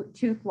to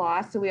tooth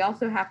loss. So we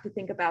also have to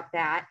think about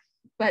that.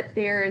 But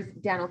there's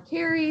dental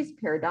caries,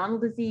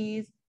 periodontal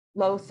disease,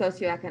 low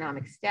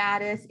socioeconomic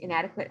status,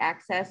 inadequate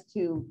access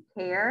to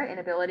care,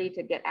 inability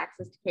to get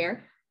access to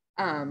care,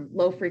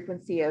 low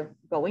frequency of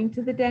going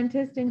to the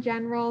dentist in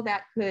general.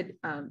 That could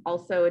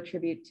also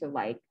attribute to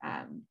like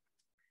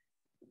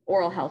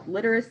oral health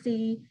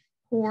literacy,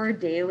 poor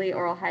daily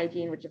oral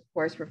hygiene, which of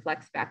course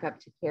reflects back up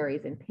to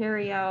caries and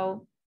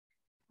perio.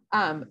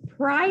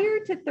 Prior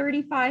to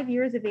 35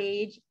 years of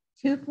age,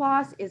 tooth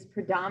loss is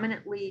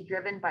predominantly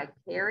driven by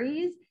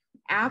caries.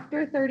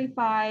 After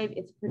 35,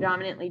 it's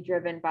predominantly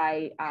driven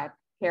by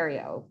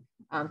perio.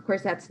 Of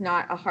course, that's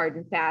not a hard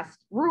and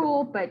fast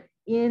rule, but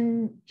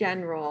in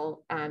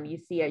general, you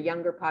see a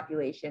younger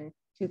population,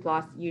 tooth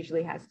loss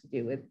usually has to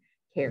do with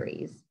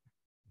caries.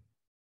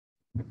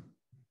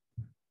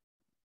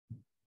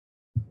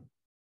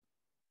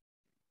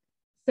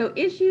 So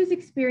issues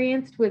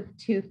experienced with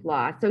tooth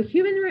loss. So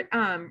human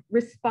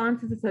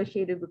responses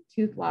associated with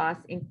tooth loss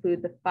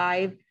include the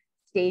 5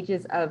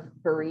 stages of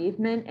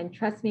bereavement. And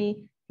trust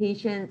me,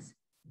 patients,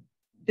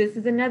 this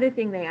is another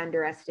thing they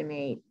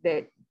underestimate,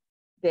 that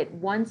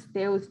once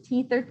those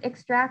teeth are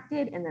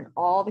extracted and then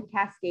all the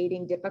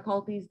cascading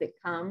difficulties that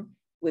come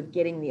with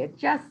getting the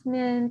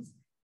adjustments,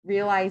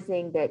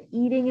 realizing that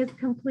eating is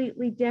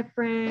completely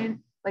different.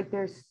 Like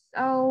there's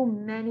so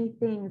many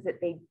things that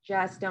they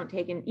just don't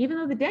take in, even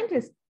though the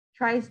dentist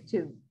tries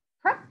to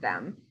prep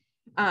them.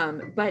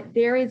 But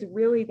there is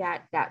really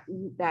that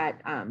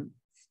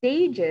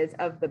stages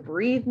of the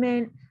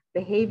bereavement,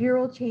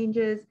 behavioral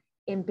changes,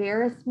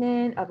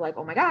 embarrassment of like,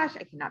 oh my gosh,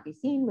 I cannot be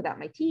seen without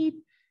my teeth,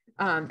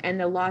 and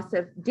the loss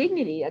of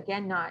dignity.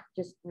 Again, not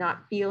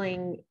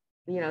feeling,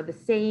 the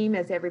same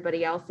as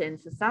everybody else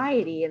in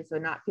society, and so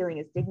not feeling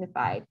as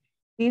dignified.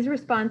 These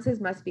responses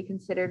must be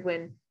considered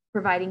when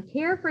providing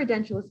care for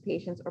edentulous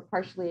patients or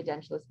partially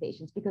edentulous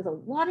patients, because a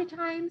lot of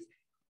times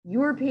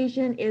your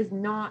patient is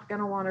not going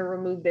to want to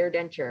remove their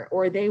denture,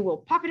 or they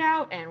will pop it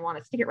out and want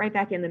to stick it right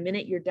back in the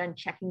minute you're done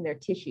checking their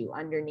tissue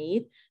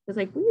underneath. It's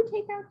like, will you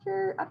take out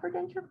your upper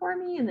denture for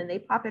me? And then they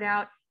pop it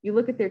out. You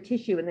look at their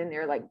tissue and then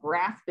they're like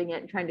grasping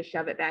it and trying to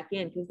shove it back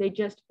in because they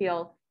just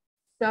feel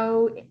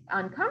so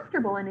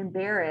uncomfortable and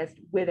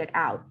embarrassed with it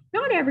out.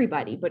 Not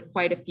everybody, but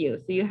quite a few.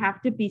 So you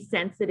have to be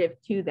sensitive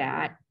to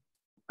that.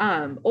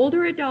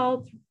 Older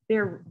adults,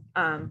 their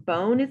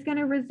bone is going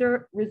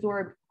to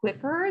resorb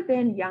quicker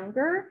than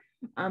younger.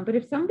 But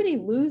if somebody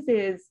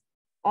loses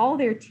all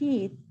their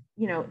teeth,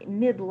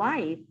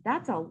 midlife,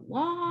 that's a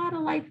lot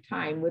of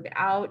lifetime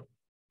without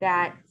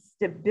that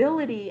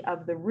stability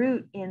of the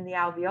root in the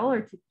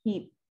alveolar to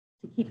keep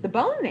the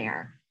bone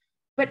there.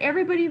 But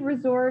everybody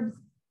resorbs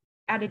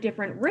at a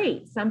different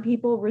rate. Some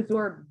people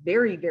resorb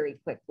very, very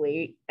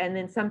quickly, and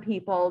then some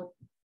people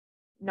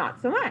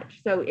not so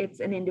much. So it's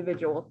an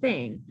individual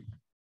thing.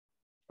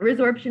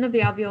 Resorption of the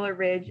alveolar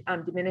ridge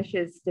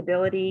diminishes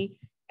stability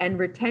and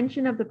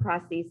retention of the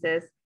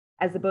prosthesis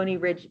as the bony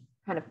ridge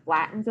kind of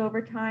flattens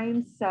over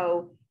time.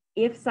 So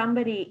if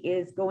somebody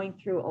is going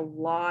through a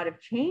lot of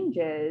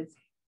changes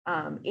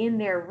in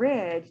their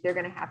ridge, they're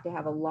going to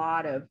have a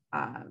lot of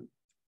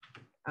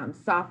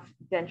soft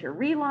denture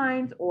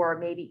relines, or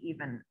maybe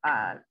even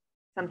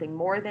something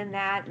more than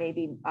that.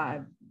 Maybe,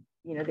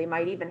 they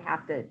might even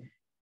have to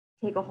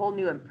take a whole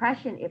new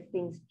impression if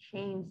things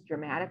change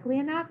dramatically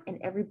enough, and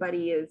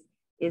everybody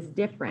is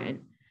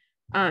different.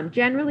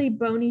 Generally,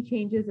 bony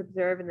changes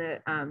observed in the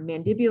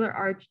mandibular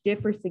arch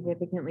differ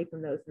significantly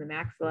from those in the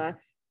maxilla.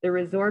 The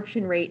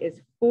resorption rate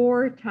is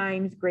 4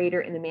 times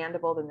greater in the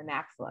mandible than the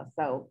maxilla.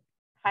 So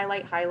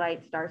highlight,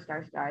 highlight, star,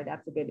 star, star.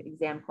 That's a good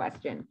exam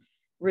question.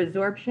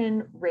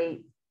 Resorption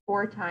rate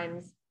 4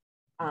 times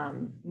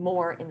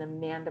more in the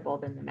mandible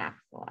than the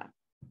maxilla.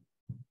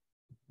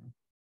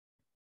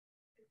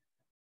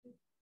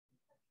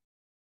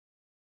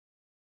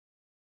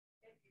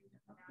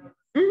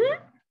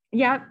 Mm-hmm.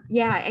 Yeah,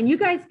 yeah. And you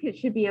guys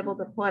should be able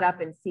to pull it up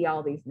and see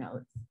all these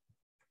notes.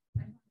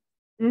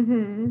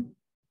 Mm-hmm.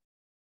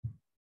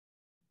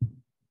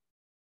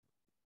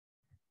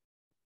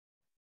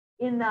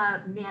 In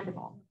the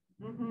mandible,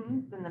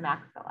 in the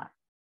maxilla.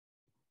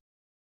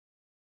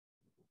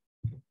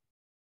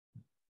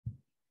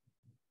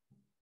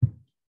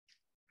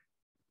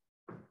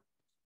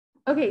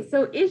 Okay,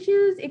 so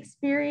issues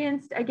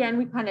experienced, again,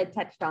 we kind of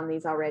touched on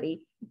these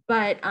already,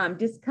 but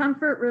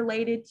discomfort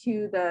related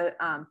to the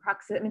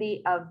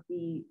proximity of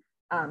the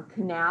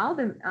canal,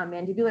 the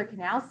mandibular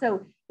canal.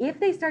 So if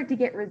they start to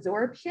get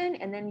resorption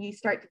and then you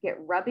start to get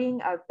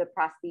rubbing of the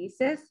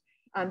prosthesis,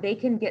 they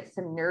can get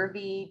some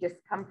nervy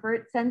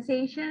discomfort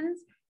sensations,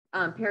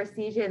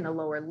 paresthesia in the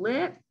lower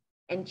lip,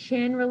 and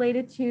chin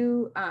related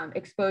to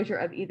exposure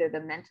of either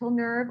the mental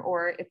nerve,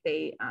 or if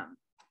they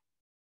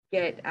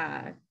get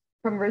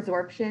from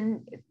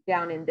resorption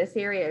down in this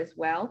area as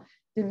well,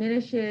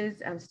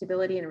 diminishes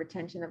stability and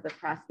retention of the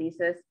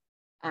prosthesis.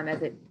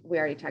 We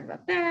already talked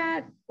about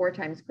that, 4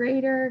 times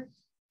greater.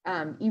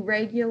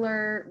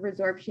 Irregular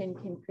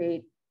resorption can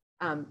create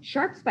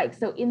sharp spikes.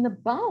 So in the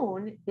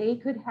bone, they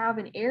could have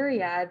an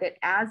area that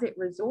as it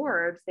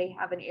resorbs, they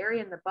have an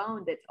area in the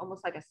bone that's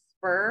almost like a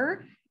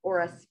spur or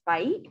a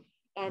spike.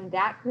 And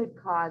that could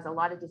cause a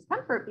lot of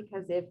discomfort,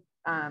 because if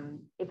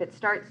it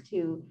starts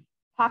to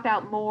pop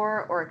out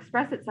more or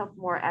express itself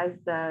more as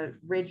the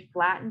ridge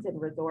flattens and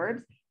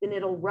resorbs, then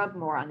it'll rub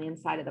more on the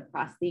inside of the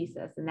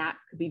prosthesis, and that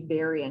could be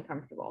very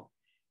uncomfortable.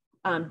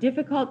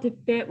 Difficult to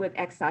fit with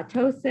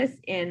exostosis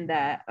in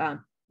the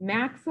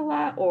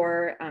maxilla,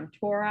 or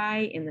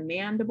tori in the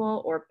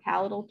mandible, or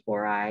palatal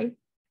tori,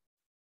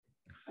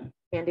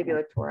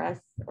 mandibular torus,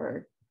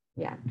 or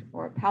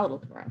palatal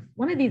torus.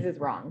 One of these is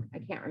wrong. I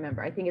can't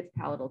remember. I think it's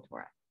palatal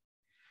torus.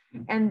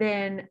 And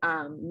then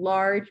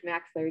large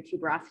maxillary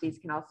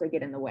tuberosities can also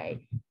get in the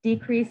way.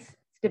 Decreased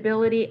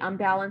stability,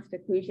 unbalanced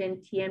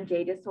occlusion,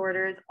 TMJ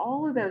disorders,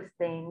 all of those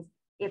things.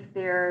 If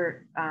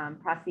their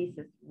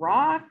prosthesis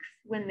rocks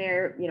when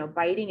they're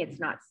biting, it's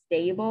not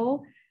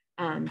stable.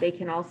 They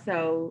can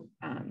also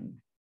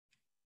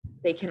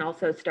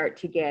start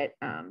to get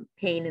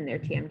pain in their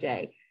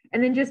TMJ.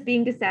 And then just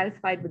being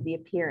dissatisfied with the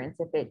appearance,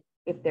 if they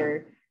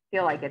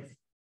feel like it's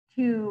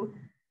too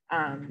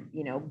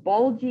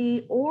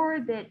bulgy, or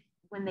that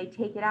when they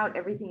take it out,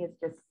 everything is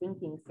just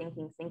sinking.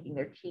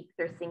 Their cheeks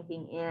are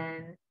sinking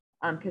in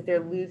because they're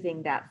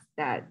losing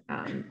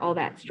all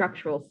that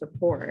structural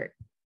support.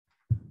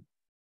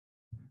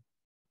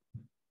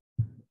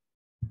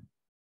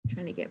 I'm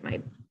trying to get my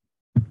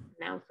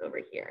mouse over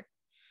here.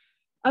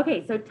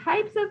 Okay, so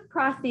types of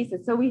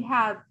prosthesis. So we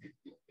have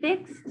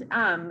fixed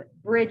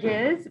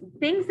bridges,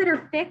 things that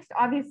are fixed.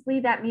 Obviously,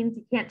 that means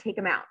you can't take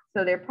them out.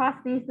 So they're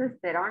prosthesis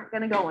that aren't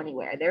going to go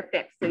anywhere. They're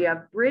fixed. So you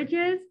have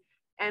bridges,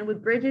 and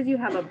with bridges, you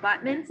have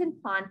abutments and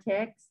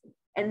pontics,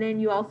 and then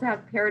you also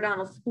have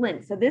periodontal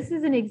splints. So this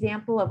is an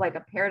example of like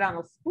a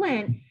periodontal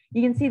splint.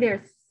 You can see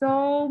there's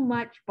so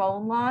much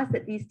bone loss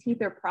that these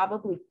teeth are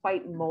probably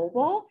quite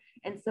mobile.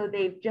 And so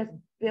they've just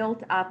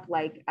built up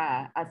like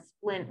a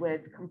splint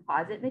with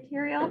composite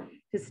material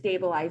to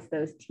stabilize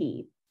those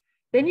teeth.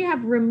 Then you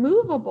have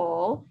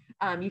removable.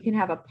 You can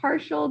have a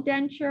partial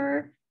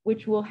denture,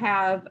 which will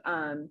have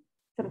some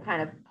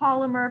kind of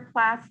polymer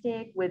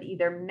plastic with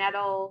either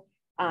metal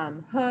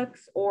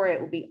hooks, or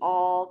it will be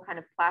all kind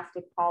of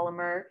plastic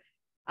polymer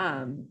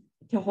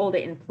to hold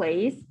it in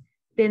place.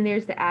 Then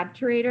there's the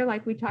obturator,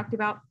 like we talked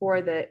about,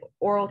 for the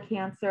oral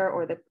cancer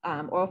or the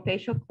oral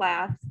facial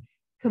clefts.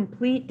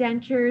 Complete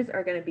dentures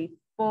are going to be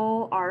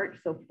full arch,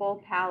 so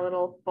full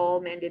palatal,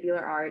 full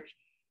mandibular arch.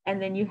 And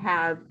then you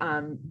have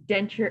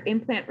denture,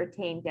 implant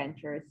retained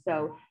dentures.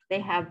 So they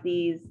have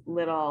these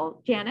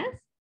little, Janice?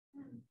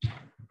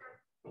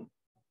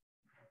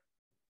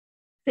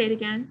 Say it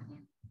again.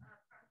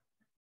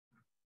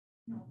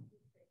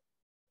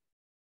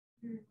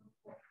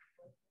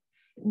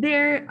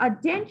 A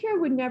denture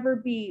would never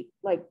be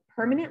like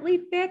permanently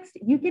fixed.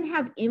 You can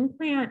have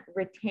implant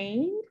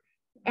retained.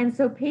 And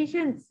so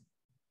patients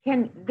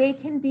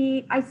can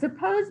be, I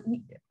suppose,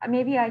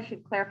 maybe I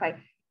should clarify.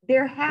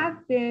 There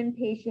have been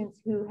patients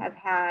who have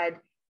had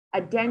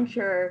a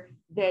denture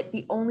that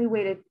the only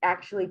way to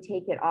actually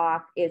take it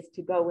off is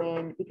to go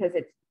in, because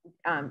it's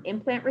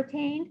implant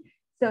retained.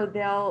 So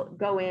they'll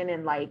go in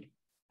and like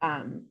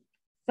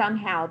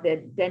somehow the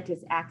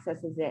dentist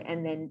accesses it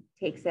and then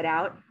takes it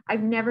out.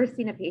 I've never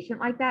seen a patient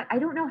like that. I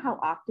don't know how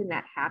often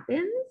that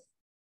happens.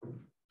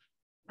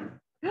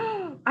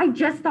 I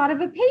just thought of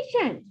a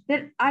patient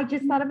I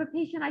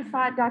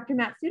saw at Dr.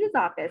 Matsuda's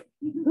office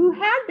who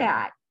had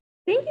that.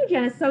 Thank you,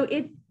 Jenna. So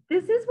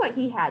this is what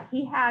he had.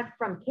 He had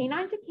from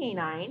canine to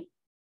canine,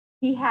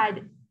 he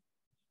had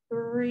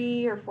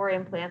 3 or 4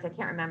 implants. I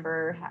can't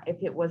remember if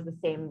it was the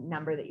same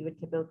number that you would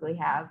typically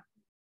have. I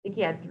think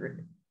he had 3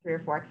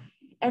 or 4.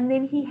 And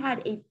then he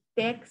had a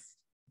fixed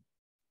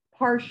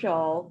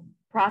partial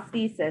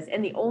prosthesis.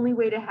 And the only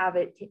way to have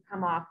it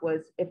come off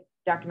was if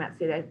Dr.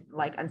 Matsuda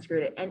like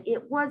unscrewed it. And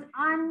it was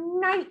a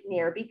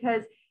nightmare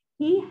because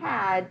he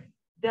had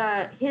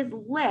his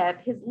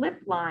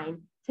lip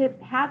line to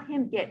have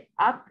him get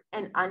up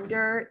and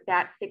under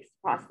that fixed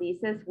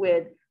prosthesis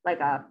with like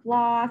a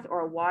floss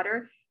or a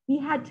water. He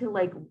had to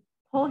like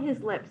pull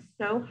his lips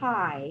so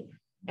high.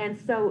 And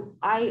so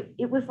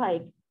it was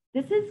like,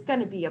 this is going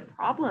to be a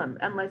problem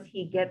unless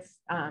he gets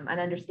an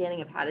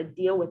understanding of how to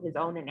deal with his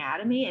own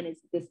anatomy and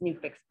this new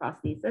fixed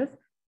prosthesis.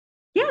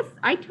 Yes,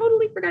 I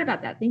totally forgot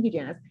about that. Thank you,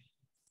 Janice.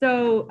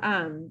 So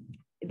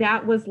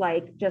that was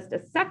like just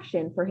a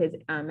section for his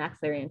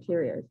maxillary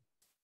anteriors.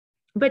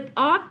 But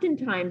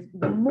oftentimes,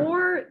 the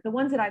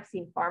ones that I've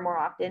seen far more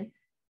often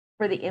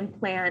for the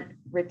implant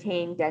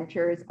retained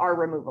dentures are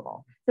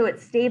removable. So it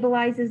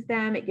stabilizes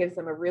them. It gives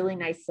them a really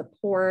nice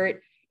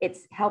support. It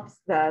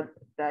helps the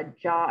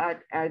jaw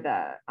or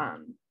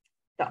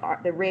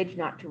the ridge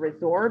not to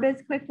resorb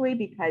as quickly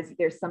because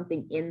there's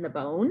something in the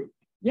bone.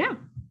 Yeah.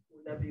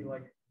 Would that be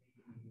like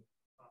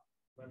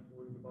the left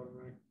one in the bottom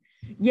right?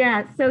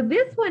 Yeah, so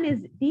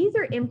these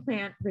are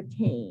implant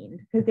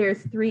retained because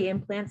there's 3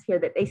 implants here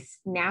that they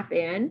snap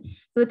in.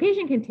 So the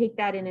patient can take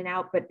that in and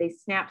out, but they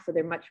snap so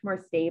they're much more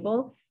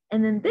stable.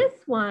 And then this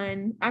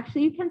one,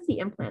 actually you can see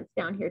implants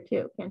down here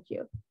too, can't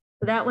you?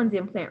 So that one's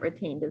implant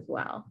retained as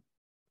well.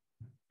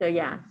 So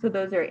yeah, so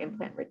those are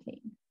implant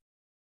retained.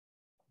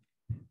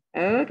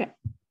 Okay.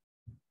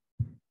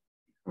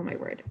 Oh my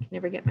word, I can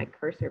never get my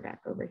cursor back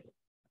over here.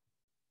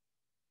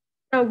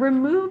 So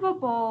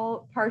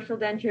removable partial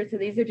dentures. So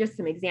these are just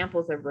some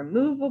examples of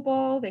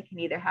removable. They can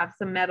either have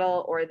some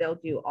metal or they'll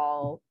do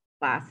all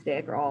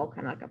plastic or all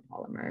kind of like a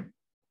polymer.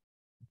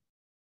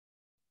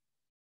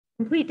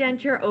 Complete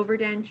denture,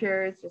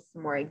 overdentures, just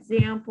some more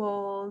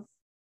examples.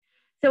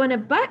 So an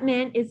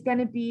abutment is going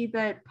to be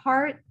the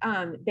part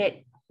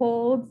that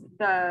holds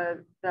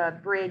the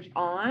bridge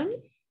on.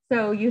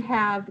 So you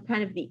have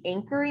kind of the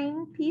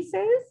anchoring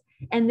pieces,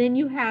 and then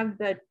you have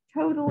the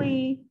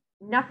totally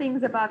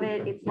nothing's above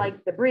it. It's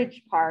like the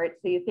bridge part.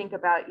 So you think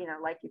about,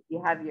 like if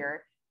you have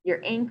your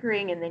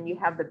anchoring and then you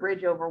have the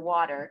bridge over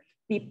water.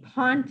 The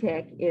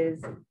pontic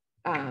is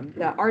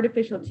the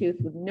artificial tooth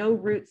with no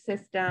root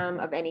system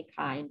of any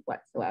kind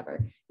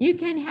whatsoever. You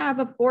can have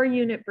a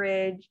 4-unit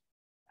bridge.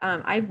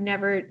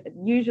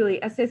 Usually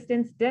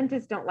assistants,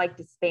 dentists don't like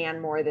to span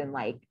more than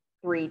like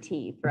 3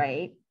 teeth,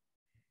 right?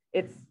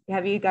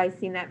 Have you guys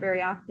seen that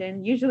very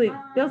often? Usually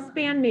they'll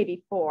span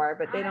maybe 4,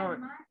 but they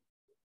don't.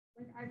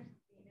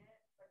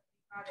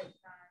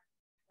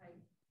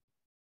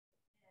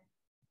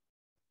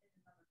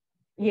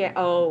 Yeah.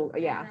 Oh,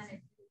 yeah.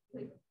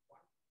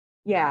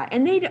 Yeah.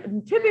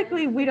 And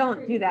typically we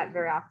don't do that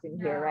very often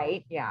here,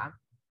 right? Yeah.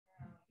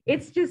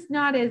 It's just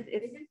not as,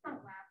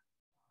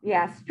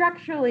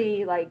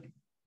 structurally, like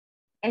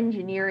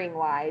engineering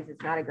wise,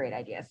 it's not a great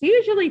idea. So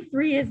usually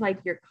 3 is like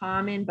your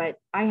common, but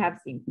I have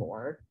seen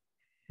 4.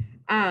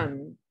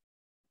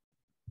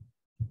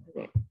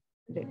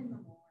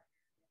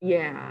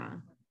 Yeah.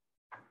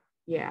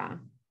 Yeah.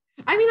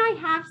 I mean, I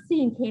have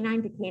seen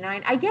canine to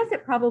canine. I guess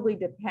it probably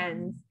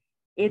depends.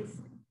 It's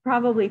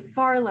probably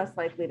far less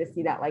likely to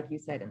see that, like you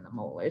said, in the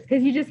molars,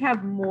 because you just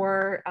have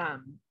more,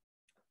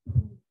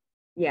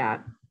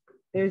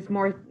 there's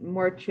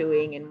more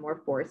chewing and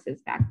more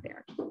forces back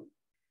there.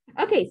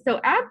 Okay, so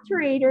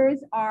obturators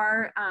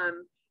are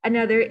I'm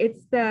going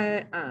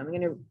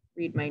to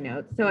read my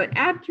notes. So an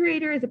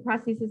obturator is a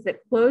prosthesis that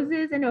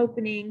closes an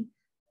opening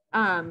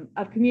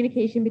of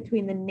communication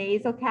between the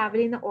nasal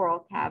cavity and the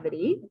oral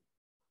cavity.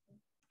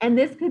 And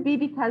this could be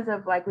because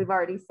of, like we've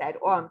already said,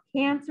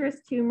 cancerous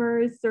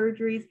tumors,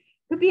 surgeries,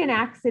 could be an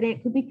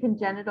accident, could be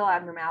congenital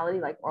abnormality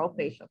like oral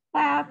facial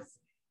clefts.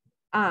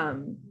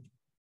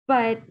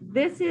 But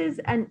this is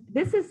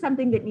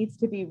something that needs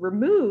to be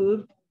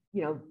removed,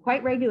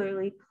 quite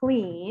regularly,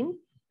 cleaned,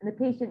 and the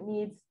patient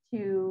needs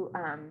to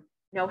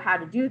know how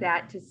to do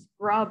that, to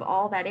scrub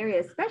all that area,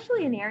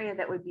 especially an area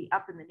that would be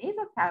up in the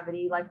nasal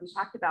cavity, like we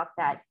talked about,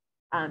 that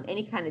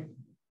any kind of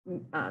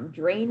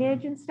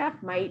drainage and stuff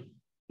might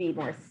be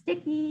more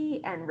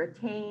sticky and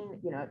retain,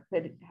 it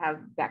could have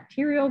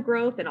bacterial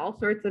growth and all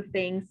sorts of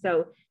things.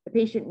 So the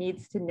patient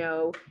needs to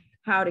know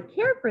how to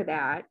care for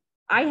that.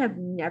 I have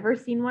never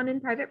seen one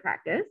in private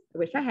practice. I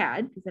wish I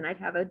had, because then I'd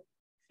have a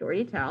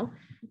story to tell,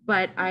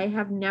 but I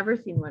have never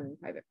seen one in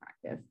private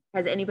practice.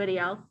 Has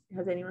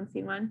anyone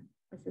seen one?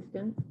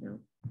 Assistants? No.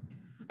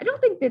 I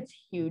don't think that's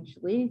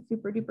hugely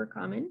super duper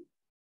common,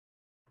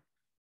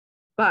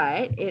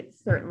 but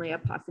it's certainly a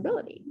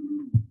possibility.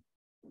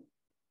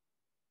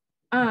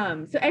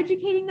 So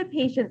educating the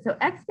patient, so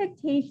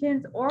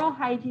expectations, oral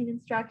hygiene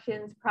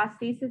instructions,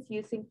 prosthesis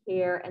use and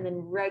care, and then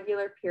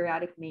regular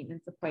periodic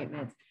maintenance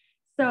appointments.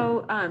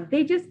 So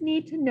they just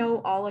need to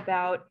know all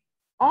about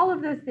all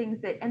of those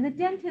things that, and the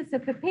dentist,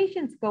 if the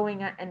patient's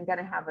going and going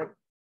to have a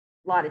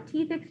lot of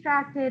teeth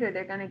extracted, or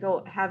they're going to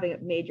go have a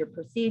major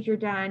procedure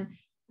done,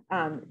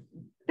 the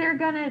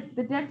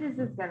dentist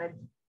is going to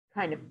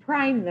kind of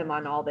prime them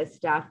on all this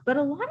stuff. But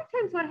a lot of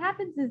times what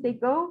happens is they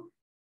go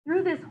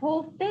through this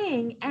whole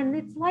thing and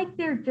it's like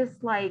they're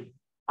just like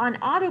on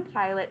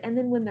autopilot. And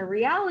then when the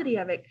reality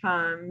of it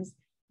comes,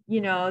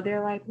 you know,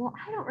 they're like, well,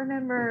 I don't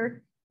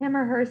remember him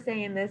or her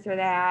saying this or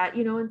that,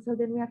 you know, and so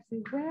then we have to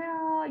say,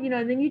 well, you know,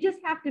 and then you just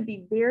have to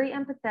be very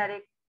empathetic,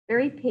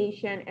 very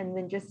patient, and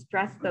then just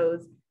stress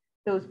those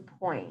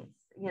points,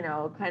 you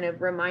know, kind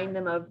of remind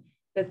them of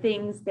the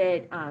things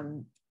that,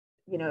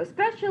 you know,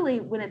 especially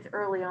when it's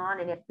early on,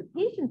 and if the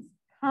patients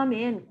come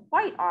in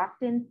quite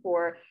often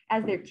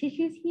as their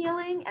tissue's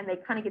healing and they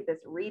kind of get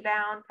this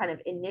rebound kind of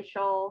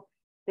initial,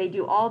 they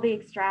do all the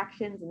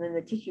extractions and then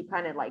the tissue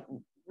kind of like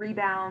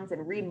rebounds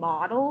and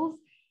remodels.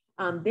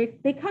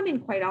 They come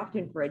in quite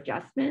often for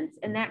adjustments,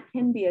 and that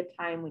can be a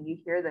time when you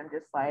hear them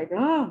just like, you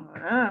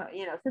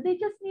know, so they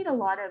just need a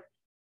lot of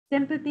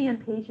sympathy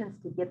and patience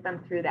to get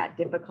them through that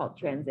difficult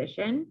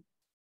transition.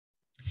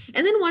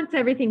 And then once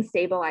everything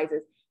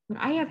stabilizes,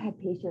 I have had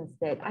patients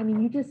that, I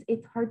mean,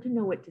 it's hard to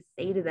know what to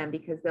say to them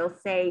because they'll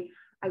say,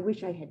 I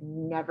wish I had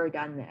never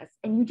done this.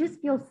 And you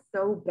just feel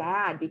so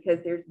bad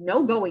because there's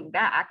no going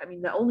back. I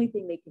mean, the only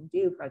thing they can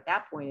do at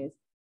that point is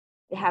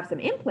have some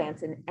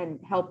implants and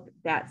help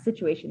that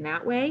situation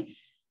that way.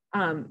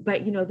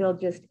 But, you know,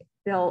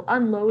 they'll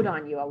unload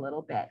on you a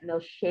little bit and they'll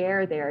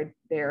share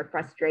their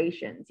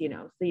frustrations, you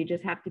know, so you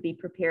just have to be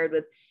prepared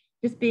with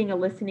just being a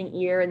listening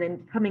ear and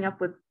then coming up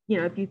with, you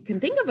know, if you can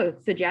think of a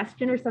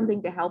suggestion or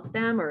something to help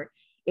them, or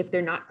if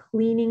they're not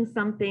cleaning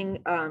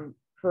something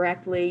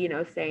correctly, you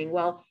know, saying,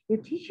 well, your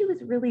tissue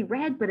is really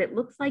red, but it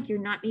looks like you're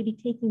not maybe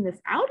taking this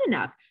out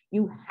enough.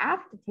 You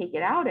have to take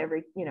it out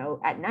you know,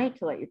 at night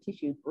to let your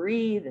tissue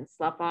breathe and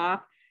slough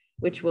off,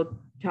 which we'll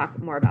talk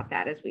more about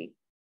that as we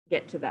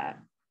get to the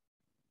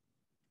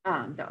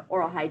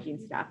oral hygiene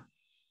stuff.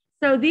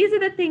 So these are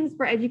the things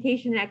for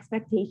education and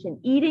expectation.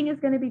 Eating is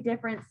going to be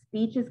different.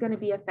 Speech is going to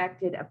be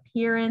affected.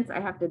 Appearance, I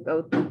have to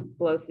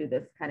blow through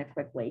this kind of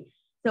quickly.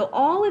 So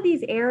all of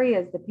these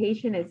areas, the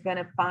patient is going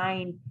to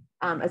find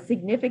a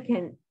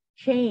significant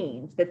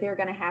change that they're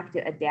going to have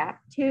to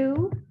adapt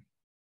to.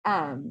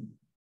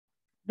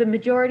 The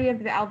majority of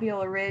the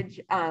alveolar ridge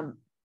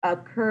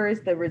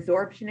occurs, the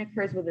resorption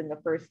occurs within the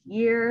first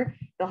year.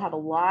 They'll have a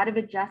lot of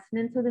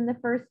adjustments within the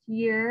first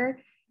year.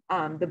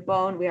 The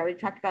bone, we already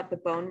talked about the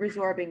bone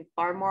resorbing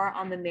far more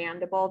on the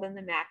mandible than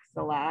the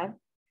maxilla.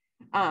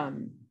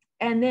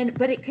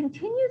 But it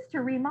continues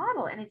to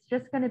remodel, and it's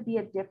just going to be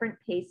a different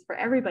pace for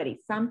everybody.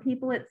 Some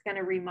people it's going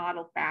to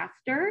remodel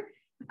faster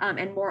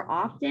and more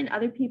often.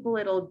 Other people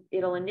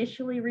it'll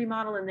initially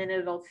remodel and then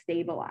it'll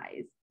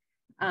stabilize.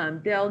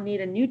 They'll need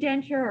a new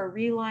denture, or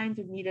relines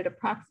are needed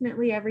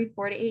approximately every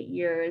 4 to 8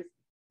 years.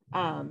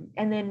 And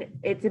then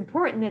it's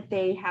important that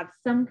they have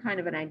some kind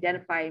of an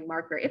identifying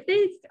marker. If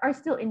they are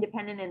still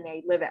independent and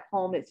they live at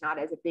home, it's not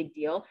as a big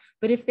deal.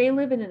 But if they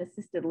live in an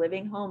assisted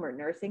living home or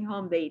nursing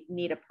home, they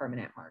need a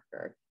permanent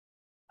marker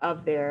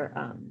of their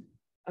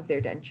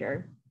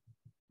denture.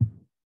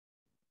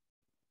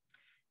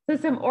 So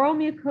some oral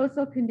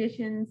mucosal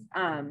conditions,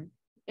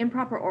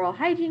 improper oral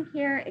hygiene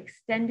care,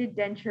 extended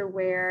denture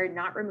wear,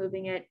 not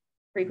removing it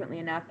frequently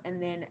enough,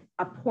 and then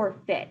a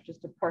poor fit,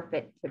 just a poor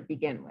fit to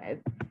begin with.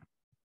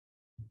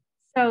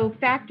 So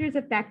factors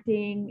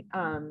affecting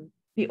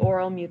the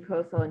oral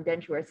mucosal and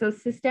denture wear. So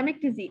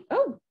systemic disease,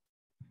 go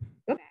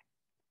back.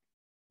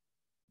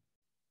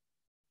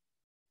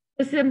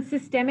 So some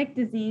systemic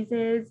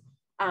diseases,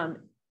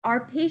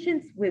 our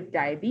patients with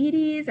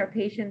diabetes, our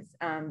patients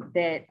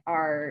that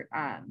are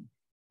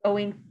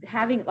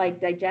having like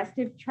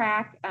digestive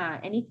tract,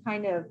 any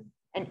kind of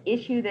an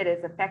issue that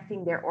is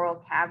affecting their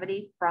oral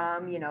cavity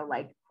from, you know,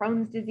 like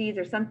Crohn's disease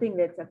or something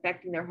that's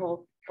affecting their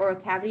whole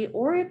oral cavity,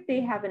 or if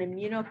they have an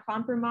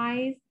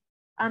immunocompromised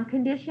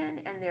condition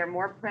and they're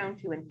more prone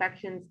to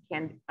infections,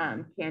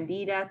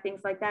 candida,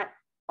 things like that.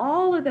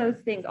 All of those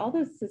things, all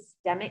those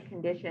systemic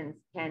conditions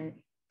can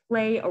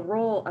play a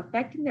role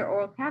affecting their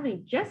oral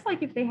cavity, just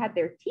like if they had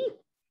their teeth.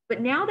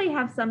 But now they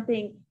have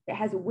something that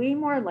has way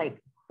more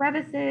like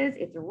crevices,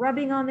 it's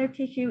rubbing on their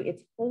tissue,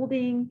 it's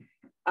holding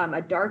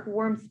a dark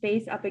warm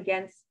space up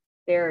against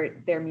their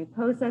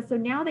mucosa. So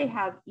now they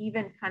have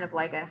even kind of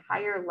like a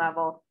higher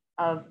level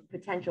of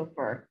potential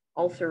for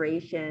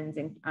ulcerations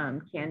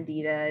and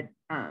candida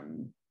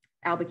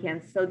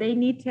albicans. So they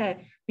need to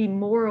be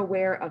more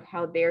aware of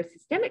how their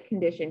systemic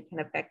condition can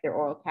affect their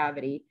oral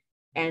cavity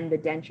and the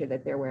denture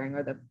that they're wearing,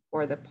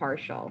 or the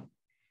partial.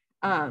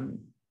 And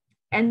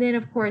then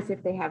of course,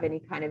 if they have any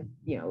kind of,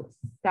 you know,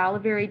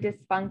 salivary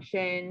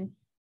dysfunction,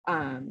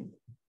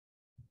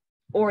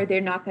 or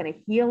they're not going to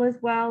heal as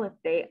well. If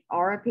they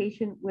are a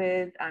patient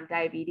with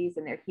diabetes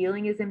and their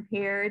healing is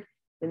impaired,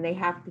 then they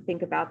have to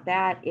think about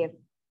that. If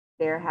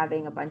they're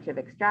having a bunch of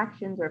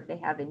extractions, or if they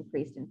have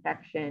increased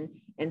infection,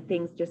 and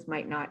things just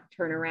might not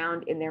turn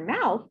around in their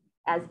mouth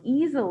as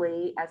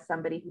easily as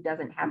somebody who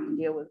doesn't have to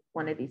deal with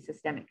one of these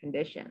systemic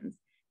conditions.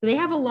 So they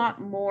have a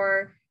lot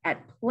more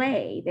at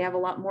play. They have a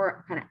lot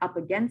more kind of up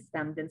against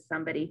them than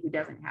somebody who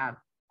doesn't have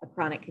a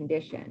chronic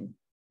condition.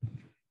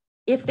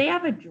 If they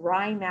have a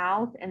dry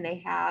mouth and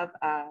they have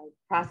a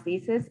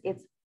prosthesis,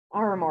 it's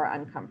far more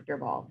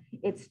uncomfortable.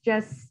 It's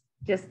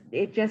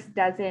it just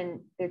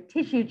doesn't, their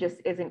tissue just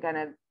isn't going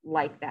to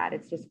like that.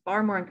 It's just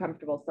far more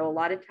uncomfortable. So a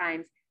lot of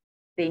times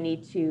they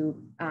need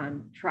to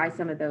try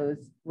some of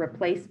those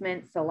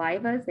replacement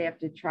salivas. They have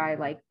to try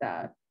like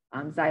the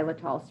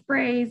xylitol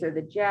sprays or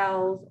the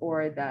gels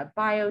or the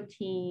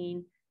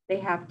Biotene. They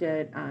have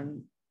to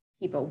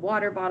keep a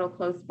water bottle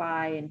close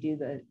by and do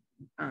the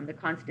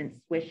constant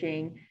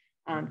swishing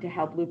to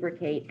help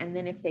lubricate. And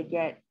then if they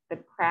get the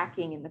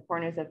cracking in the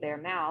corners of their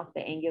mouth,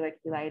 the angular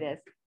cheilitis,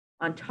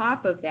 on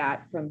top of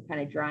that from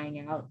kind of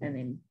drying out and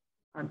then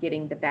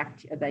getting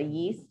the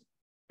yeast,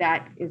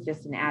 that is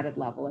just an added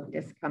level of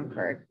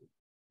discomfort.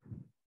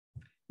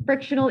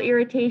 Frictional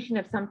irritation,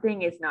 if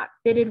something is not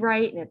fitted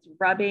right and it's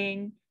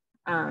rubbing,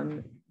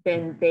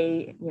 then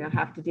they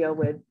have to deal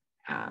with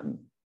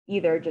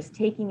either just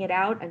taking it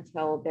out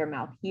until their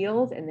mouth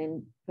heals and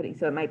then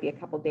so it might be a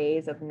couple of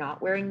days of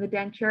not wearing the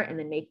denture and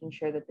then making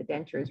sure that the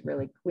denture is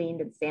really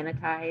cleaned and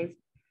sanitized.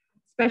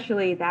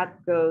 Especially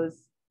that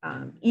goes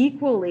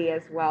equally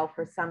as well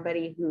for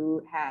somebody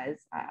who has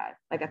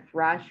like a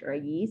thrush or a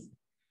yeast.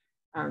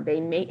 They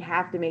may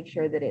have to make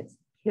sure that it's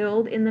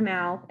killed in the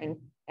mouth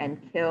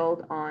and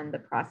killed on the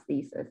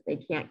prosthesis. They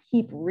can't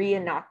keep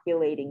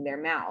re-inoculating their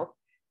mouth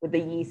with the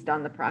yeast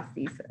on the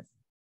prosthesis.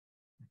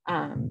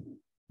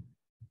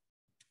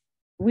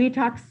 We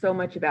talk so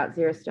much about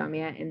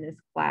xerostomia in this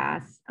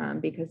class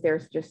because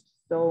there's just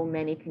so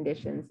many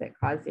conditions that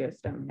cause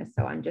xerostomia.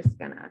 So I'm just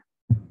gonna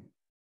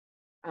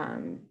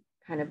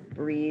kind of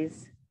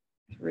breeze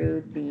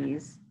through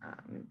these.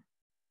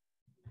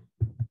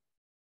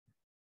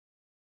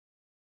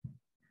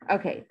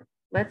 Okay,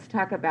 let's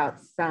talk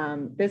about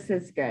this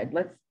is good.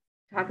 Let's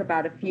talk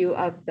about a few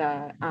of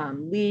the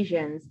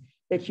lesions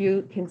that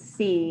you can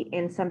see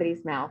in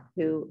somebody's mouth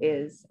who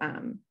is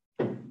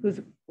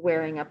who's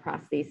wearing a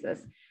prosthesis.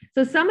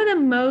 So some of the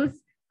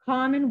most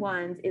common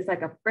ones is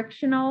like a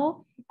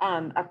frictional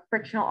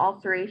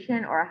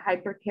ulceration or a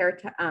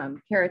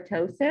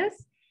hyperkeratosis.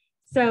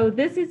 So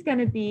this is going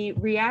to be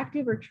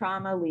reactive or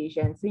trauma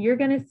lesion. So you're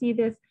going to see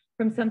this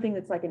from something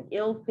that's like an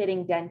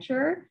ill-fitting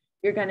denture.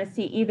 You're going to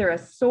see either a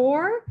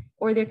sore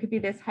or there could be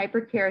this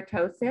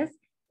hyperkeratosis,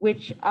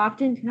 which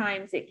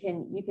oftentimes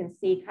you can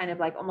see kind of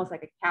like almost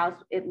like a cow.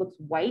 It looks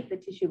white. The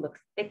tissue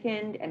looks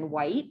thickened and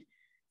white.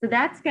 So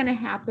that's going to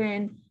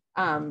happen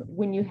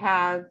when you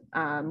have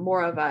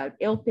more of a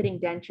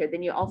ill-fitting denture.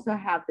 Then you also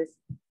have this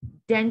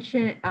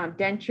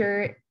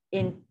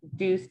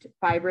denture-induced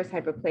fibrous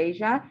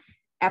hyperplasia,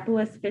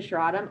 epilis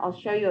fissuratum. I'll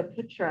show you a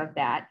picture of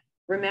that.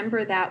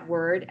 Remember that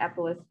word,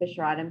 epilis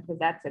fissuratum, because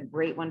that's a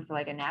great one for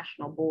like a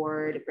national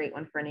board, a great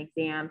one for an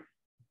exam.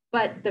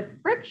 But the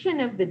friction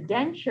of the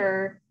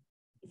denture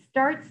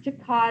starts to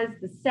cause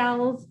the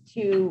cells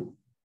to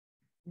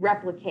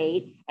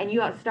replicate and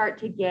you start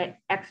to get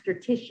extra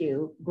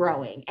tissue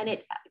growing. And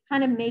it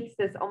kind of makes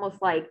this almost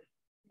like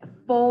a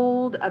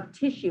fold of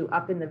tissue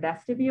up in the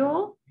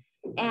vestibule.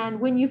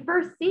 And when you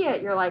first see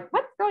it, you're like,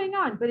 what's going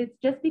on? But it's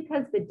just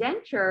because the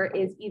denture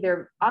is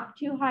either up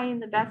too high in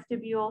the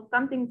vestibule,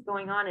 something's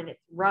going on and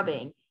it's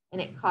rubbing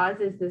and it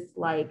causes this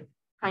like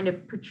kind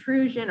of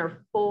protrusion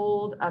or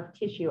fold of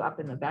tissue up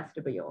in the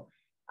vestibule.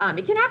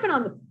 It can happen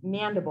on the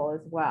mandible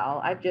as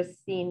well. I've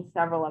just seen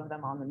several of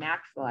them on the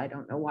maxilla. I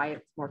don't know why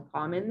it's more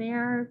common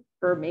there,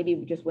 or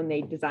maybe just when they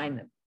design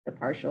the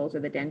partials or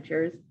the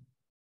dentures.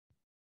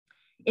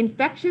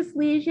 Infectious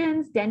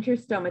lesions, denture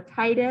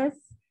stomatitis.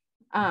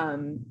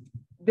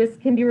 This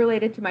can be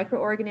related to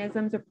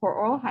microorganisms or poor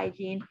oral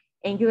hygiene,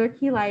 angular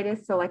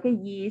cheilitis, so like a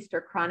yeast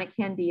or chronic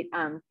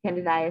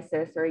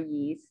candidiasis or a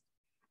yeast.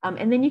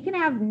 And then you can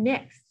have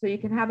mixed. So you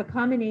can have a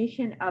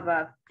combination of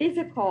a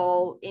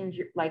physical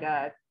injury, like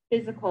a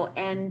physical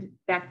and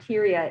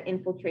bacteria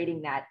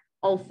infiltrating that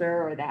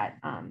ulcer or that,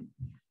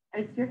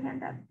 is your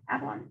hand up,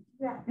 Avalon?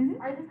 Yeah,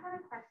 I just had a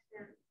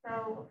question.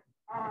 So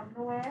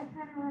the way I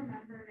kind of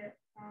remembered it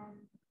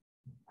from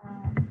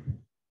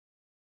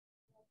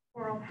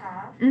oral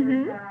path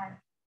was that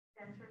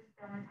denture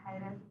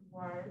stomatitis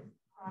was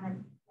chronic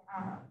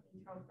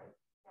atrophic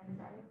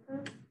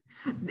candidiasis.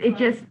 It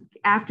just,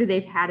 after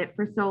they've had it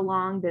for so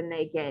long, then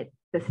they get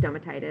the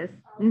stomatitis.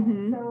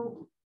 Okay.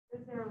 So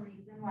is there a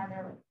reason why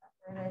they're like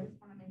separate? I just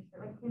want to make sure,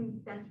 like,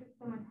 can denture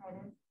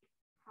stomatitis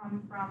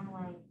come from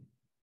like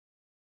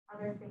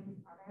other things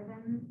other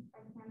than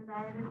like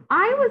candidiasis?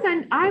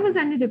 I was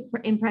under the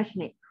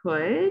impression it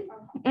could,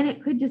 and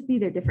it could just be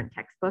their different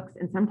textbooks,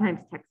 and sometimes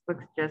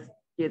textbooks just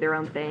do their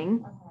own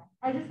thing. Okay.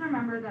 I just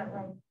remember that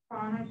like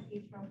chronic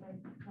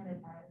atrophic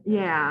candidiasis was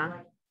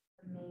like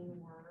the main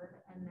word,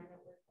 and then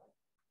it was like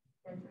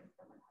denture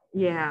stomatitis.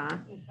 Yeah.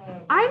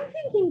 I'm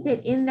thinking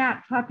that in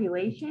that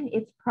population,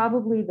 it's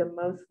probably the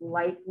most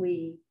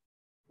likely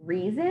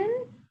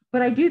reason,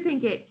 but I do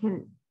think it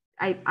can,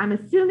 I'm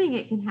assuming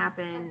it can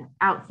happen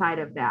outside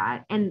of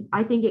that. And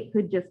I think it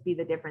could just be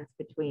the difference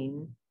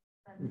between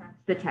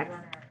the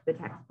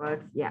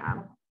textbooks, yeah.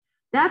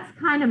 That's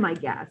kind of my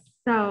guess.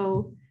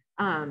 So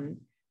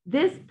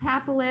this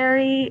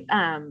papillary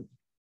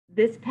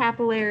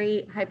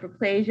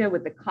hyperplasia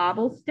with the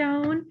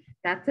cobblestone,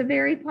 that's a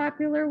very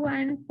popular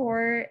one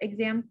for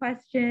exam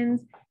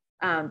questions.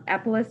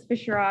 Epilis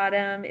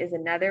fissuratum is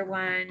another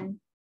one.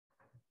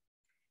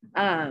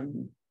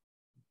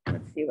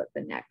 Let's see what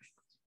the next.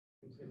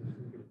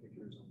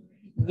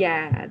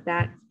 Yeah,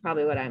 that's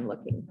probably what I'm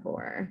looking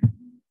for.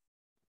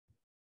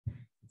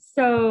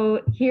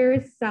 So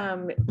here's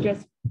some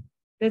just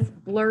this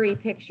blurry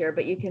picture,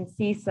 but you can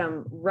see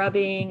some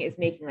rubbing is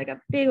making like a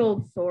big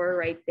old sore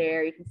right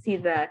there. You can see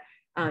the,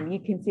 you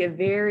can see a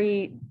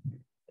very,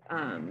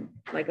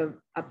 like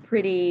a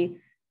pretty,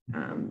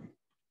 I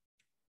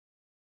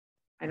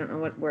don't know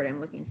what word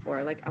I'm looking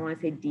for. Like I want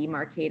to say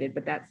demarcated,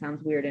 but that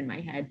sounds weird in my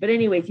head. But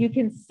anyways, you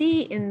can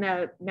see in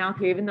the mouth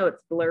here, even though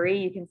it's blurry,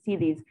 you can see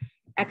these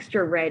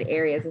extra red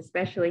areas,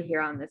 especially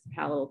here on this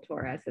palatal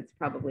torus. It's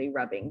probably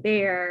rubbing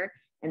there.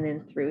 And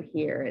then through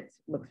here, it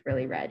looks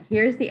really red.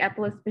 Here's the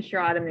Epilis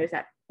fissuratum. There's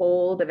that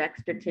fold of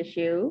extra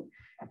tissue.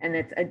 And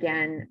it's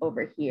again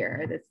over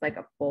here. That's like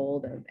a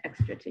fold of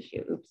extra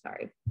tissue. Oops,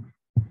 sorry.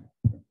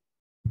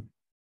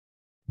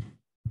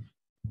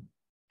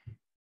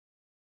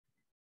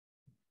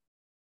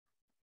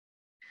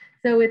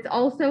 So it's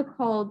also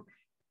called,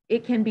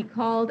 it can be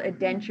called a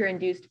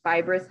denture-induced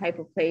fibrous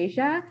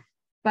hypoplasia,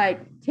 but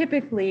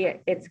typically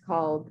it's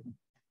called,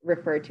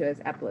 referred to as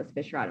Epilis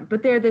fissuratum,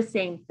 but they're the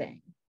same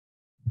thing.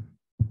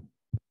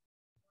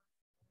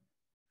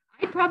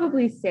 I'd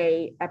probably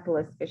say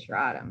Epilis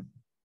fissuratum.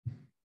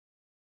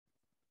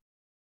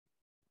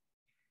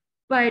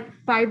 But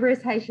fibrous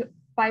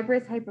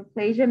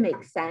hyperplasia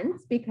makes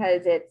sense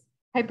because it's,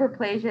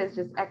 hyperplasia is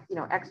just, you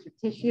know, extra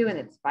tissue and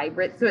it's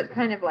fibrous. So it's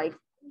kind of like,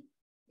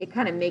 it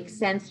kind of makes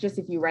sense just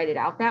if you write it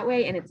out that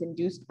way, and it's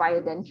induced by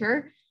a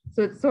denture.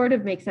 So it sort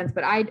of makes sense,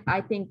 but I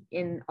think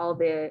in all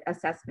the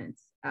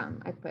assessments,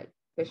 I put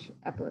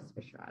Epilis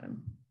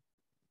fissuratum.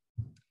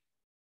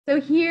 So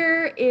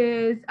here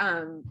is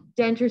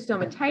denture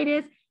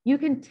stomatitis. You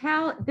can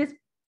tell this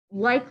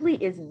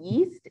likely is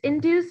yeast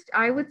induced,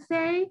 I would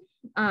say,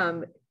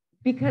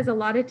 because a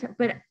lot of,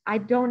 but I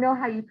don't know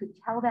how you could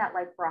tell that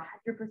like for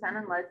 100%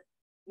 unless,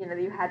 you know,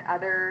 you had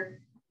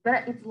other,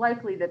 but it's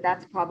likely that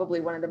that's probably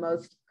one of the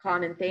most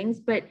common things.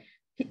 But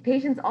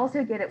patients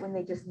also get it when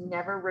they just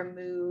never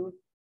remove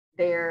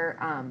their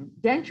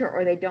denture,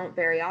 or they don't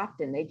very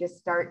often. They just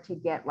start to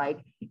get like,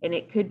 and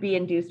it could be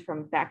induced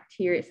from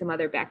bacteria, some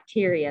other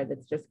bacteria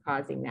that's just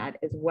causing that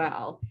as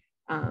well.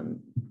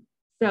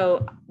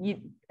 So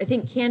I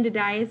think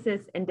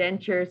candidiasis and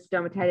denture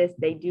stomatitis,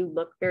 they do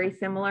look very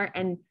similar,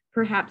 and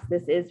perhaps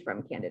this is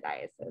from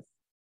candidiasis,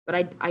 but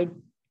I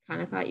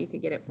kind of thought you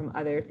could get it from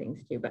other things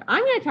too. But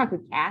I'm going to talk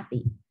with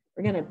Kathy.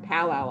 We're going to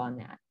powwow on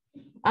that.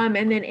 And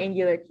then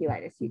angular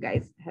cheilitis. You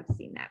guys have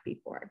seen that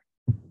before.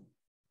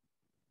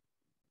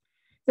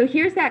 So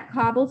here's that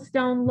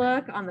cobblestone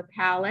look on the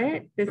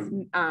palate, this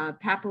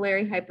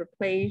papillary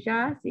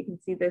hyperplasia. So you can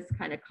see this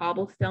kind of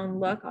cobblestone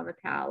look on the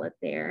palate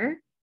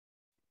there,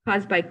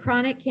 caused by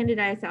chronic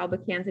Candidiasis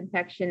albicans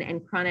infection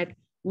and chronic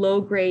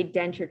low-grade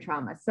denture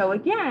trauma. So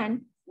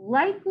again,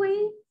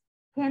 likely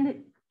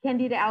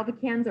Candida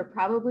albicans are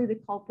probably the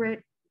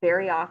culprit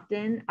very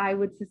often. I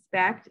would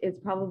suspect is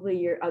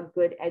probably a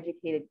good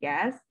educated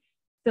guess.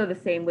 So the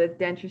same with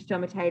denture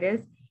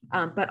stomatitis,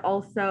 but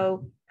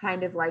also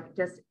kind of like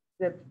just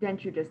the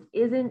denture just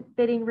isn't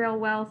fitting real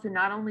well. So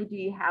not only do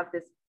you have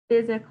this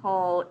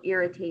physical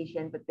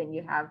irritation, but then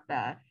you have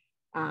the,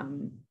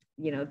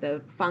 you know,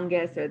 the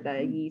fungus or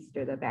the yeast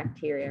or the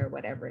bacteria or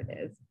whatever it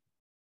is.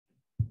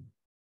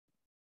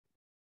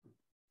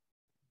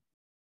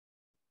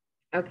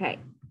 Okay.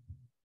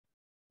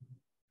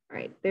 All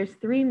right, there's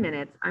 3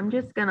 minutes. I'm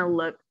just gonna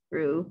look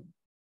through.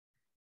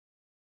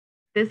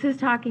 This is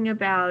talking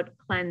about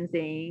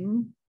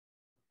cleansing,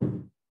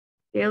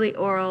 daily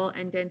oral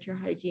and denture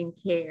hygiene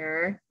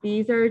care.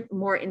 These are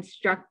more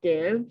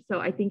instructive, so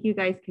I think you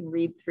guys can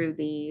read through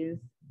these.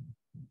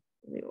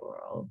 Daily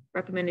oral,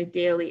 recommended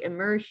daily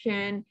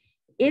immersion.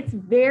 It's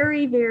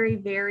very, very,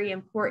 very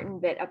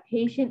important that a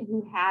patient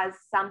who has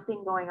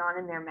something going on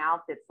in their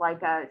mouth, it's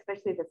like a,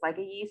 especially if it's like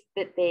a yeast,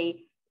 that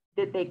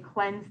they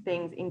cleanse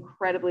things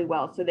incredibly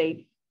well. So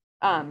they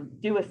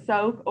do a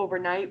soak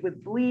overnight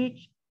with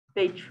bleach.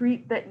 They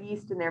treat that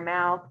yeast in their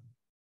mouth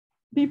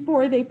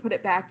before they put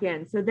it back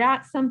in. So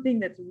that's something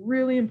that's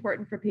really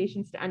important for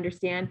patients to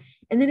understand.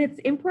 And then it's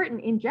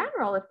important in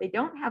general, if they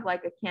don't have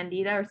like a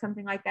candida or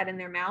something like that in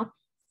their mouth,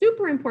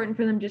 super important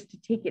for them just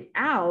to take it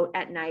out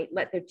at night,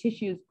 let their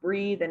tissues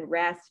breathe and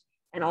rest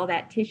and all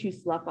that tissue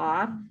slough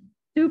off.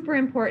 Super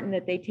important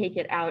that they take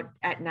it out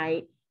at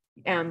night.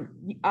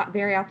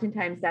 Very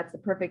oftentimes that's the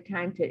perfect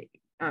time to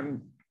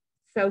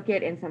soak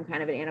it in some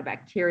kind of an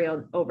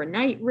antibacterial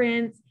overnight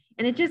rinse.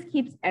 And it just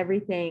keeps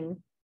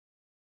everything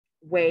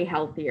way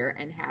healthier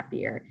and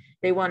happier.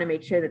 They want to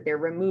make sure that they're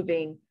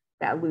removing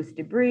that loose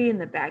debris and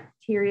the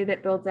bacteria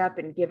that builds up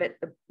and give it,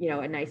 you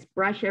know, a nice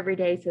brush every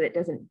day so that it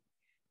doesn't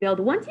build.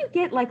 Once you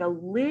get like a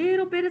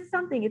little bit of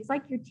something, it's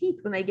like your teeth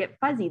when they get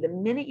fuzzy. The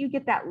minute you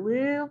get that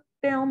little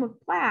film of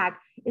plaque,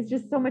 it's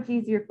just so much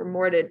easier for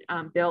more to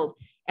build.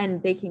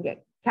 And they can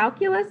get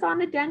calculus on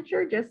the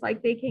denture just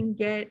like they can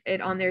get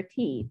it on their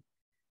teeth.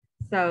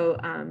 So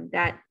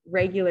that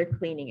regular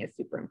cleaning is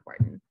super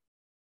important.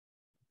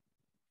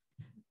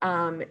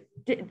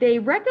 They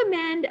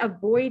recommend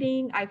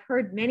avoiding, I've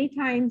heard many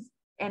times,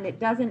 and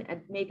it doesn't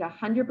make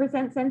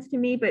 100% sense to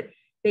me, but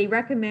they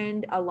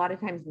recommend a lot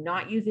of times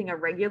not using a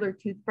regular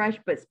toothbrush,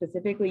 but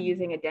specifically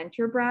using a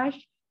denture brush.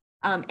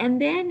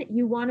 And then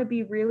you want to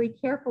be really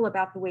careful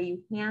about the way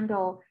you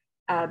handle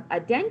a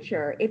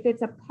denture. If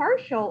it's a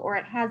partial or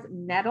it has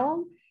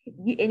metal,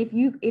 and if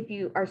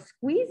you are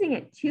squeezing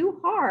it too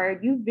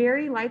hard, you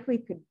very likely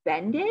could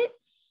bend it.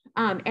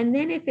 And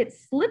then if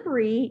it's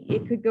slippery,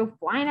 it could go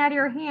flying out of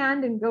your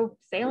hand and go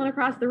sailing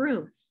across the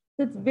room.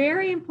 So it's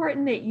very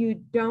important that you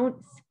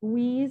don't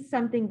squeeze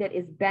something that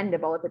is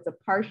bendable. If it's a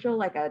partial,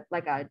 like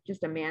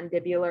just a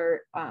mandibular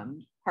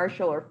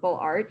partial or full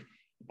arch,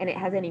 and it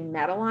has any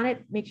metal on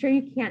it, make sure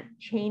you can't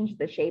change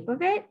the shape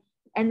of it.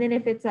 And then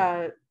if it's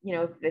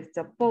if it's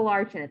a full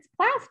arch and it's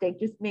plastic,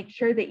 just make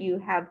sure that you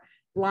have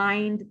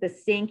lined the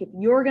sink. If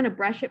you're going to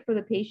brush it for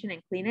the patient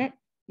and clean it,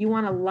 you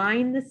want to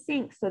line the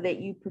sink so that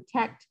you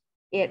protect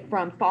it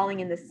from falling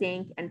in the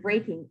sink and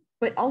breaking,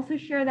 but also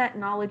share that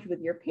knowledge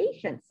with your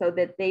patients so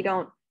that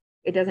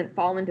it doesn't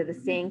fall into the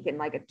sink and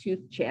like a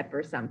tooth chip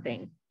or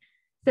something.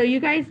 So you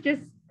guys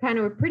just kind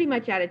of are pretty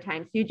much out of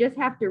time. So you just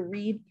have to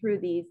read through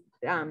these,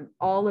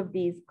 all of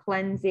these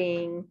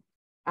cleansing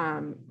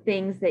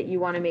things that you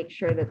want to make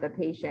sure that the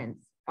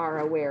patients are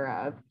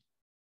aware of.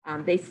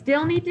 They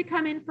still need to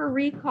come in for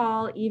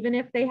recall, even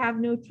if they have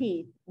no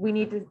teeth.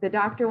 The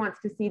doctor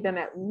wants to see them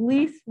at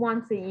least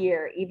once a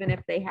year, even if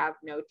they have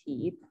no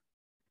teeth.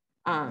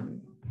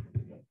 Some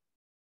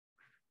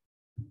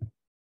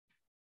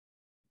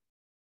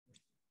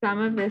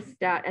of this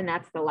stuff, and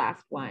that's the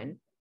last one.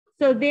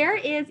 So there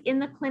is, in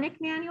the clinic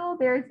manual,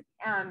 there's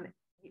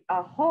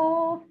a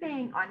whole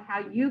thing on how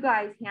you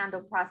guys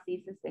handle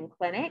prosthesis in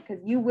clinic,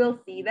 because you will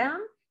see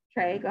them.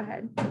 Trey, go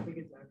ahead. I think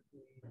it's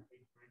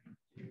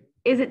actually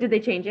Is it, did they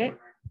change it?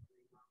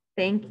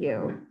 Thank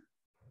you.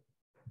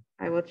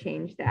 I will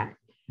change that.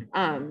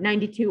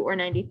 92 or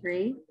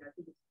 93.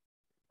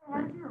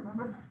 Why do you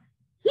remember?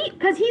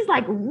 Because he's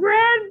like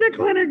read the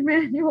clinic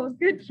manuals.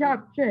 Good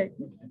job, Trey.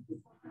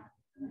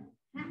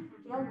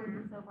 Gail would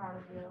be so proud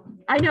of you.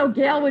 I know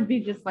Gail would be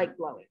just like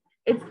glowing.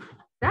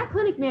 That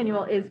clinic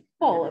manual is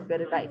full of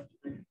good advice.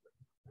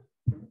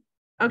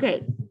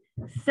 Okay,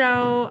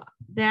 so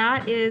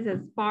that is as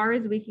far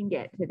as we can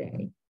get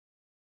today.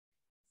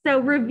 So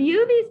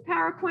review these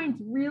PowerPoints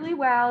really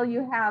well.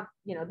 You have,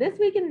 this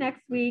week and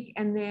next week,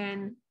 and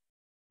then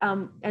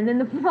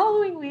the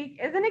following week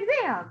is an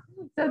exam.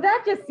 So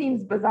that just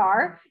seems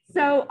bizarre.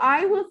 So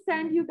I will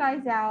send you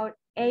guys out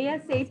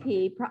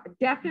ASAP,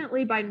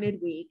 definitely by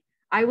midweek.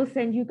 I will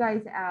send you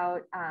guys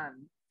out.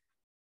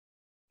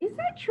 Is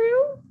that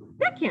true?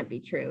 That can't be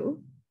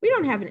true. We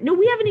don't have no,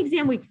 we have an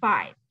exam week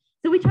 5.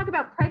 So we talk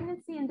about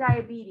pregnancy and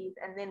diabetes,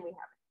 and then we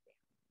have an exam.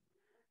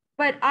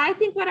 But I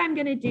think what I'm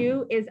going to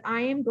do is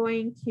I am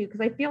going to, because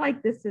I feel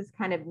like this is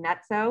kind of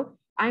nutso,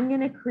 I'm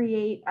going to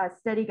create a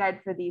study guide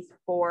for these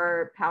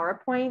 4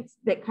 PowerPoints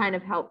that kind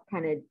of help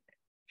kind of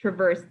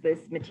traverse this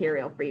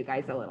material for you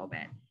guys a little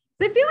bit.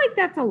 So I feel like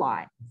that's a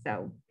lot.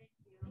 So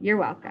you're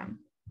welcome.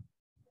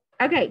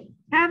 Okay,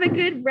 have a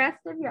good rest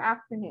of your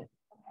afternoon.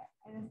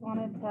 I just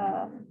wanted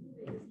to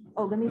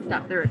Oh, let me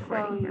stop the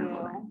recording.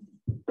 show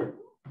you,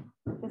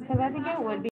 just because I think it would be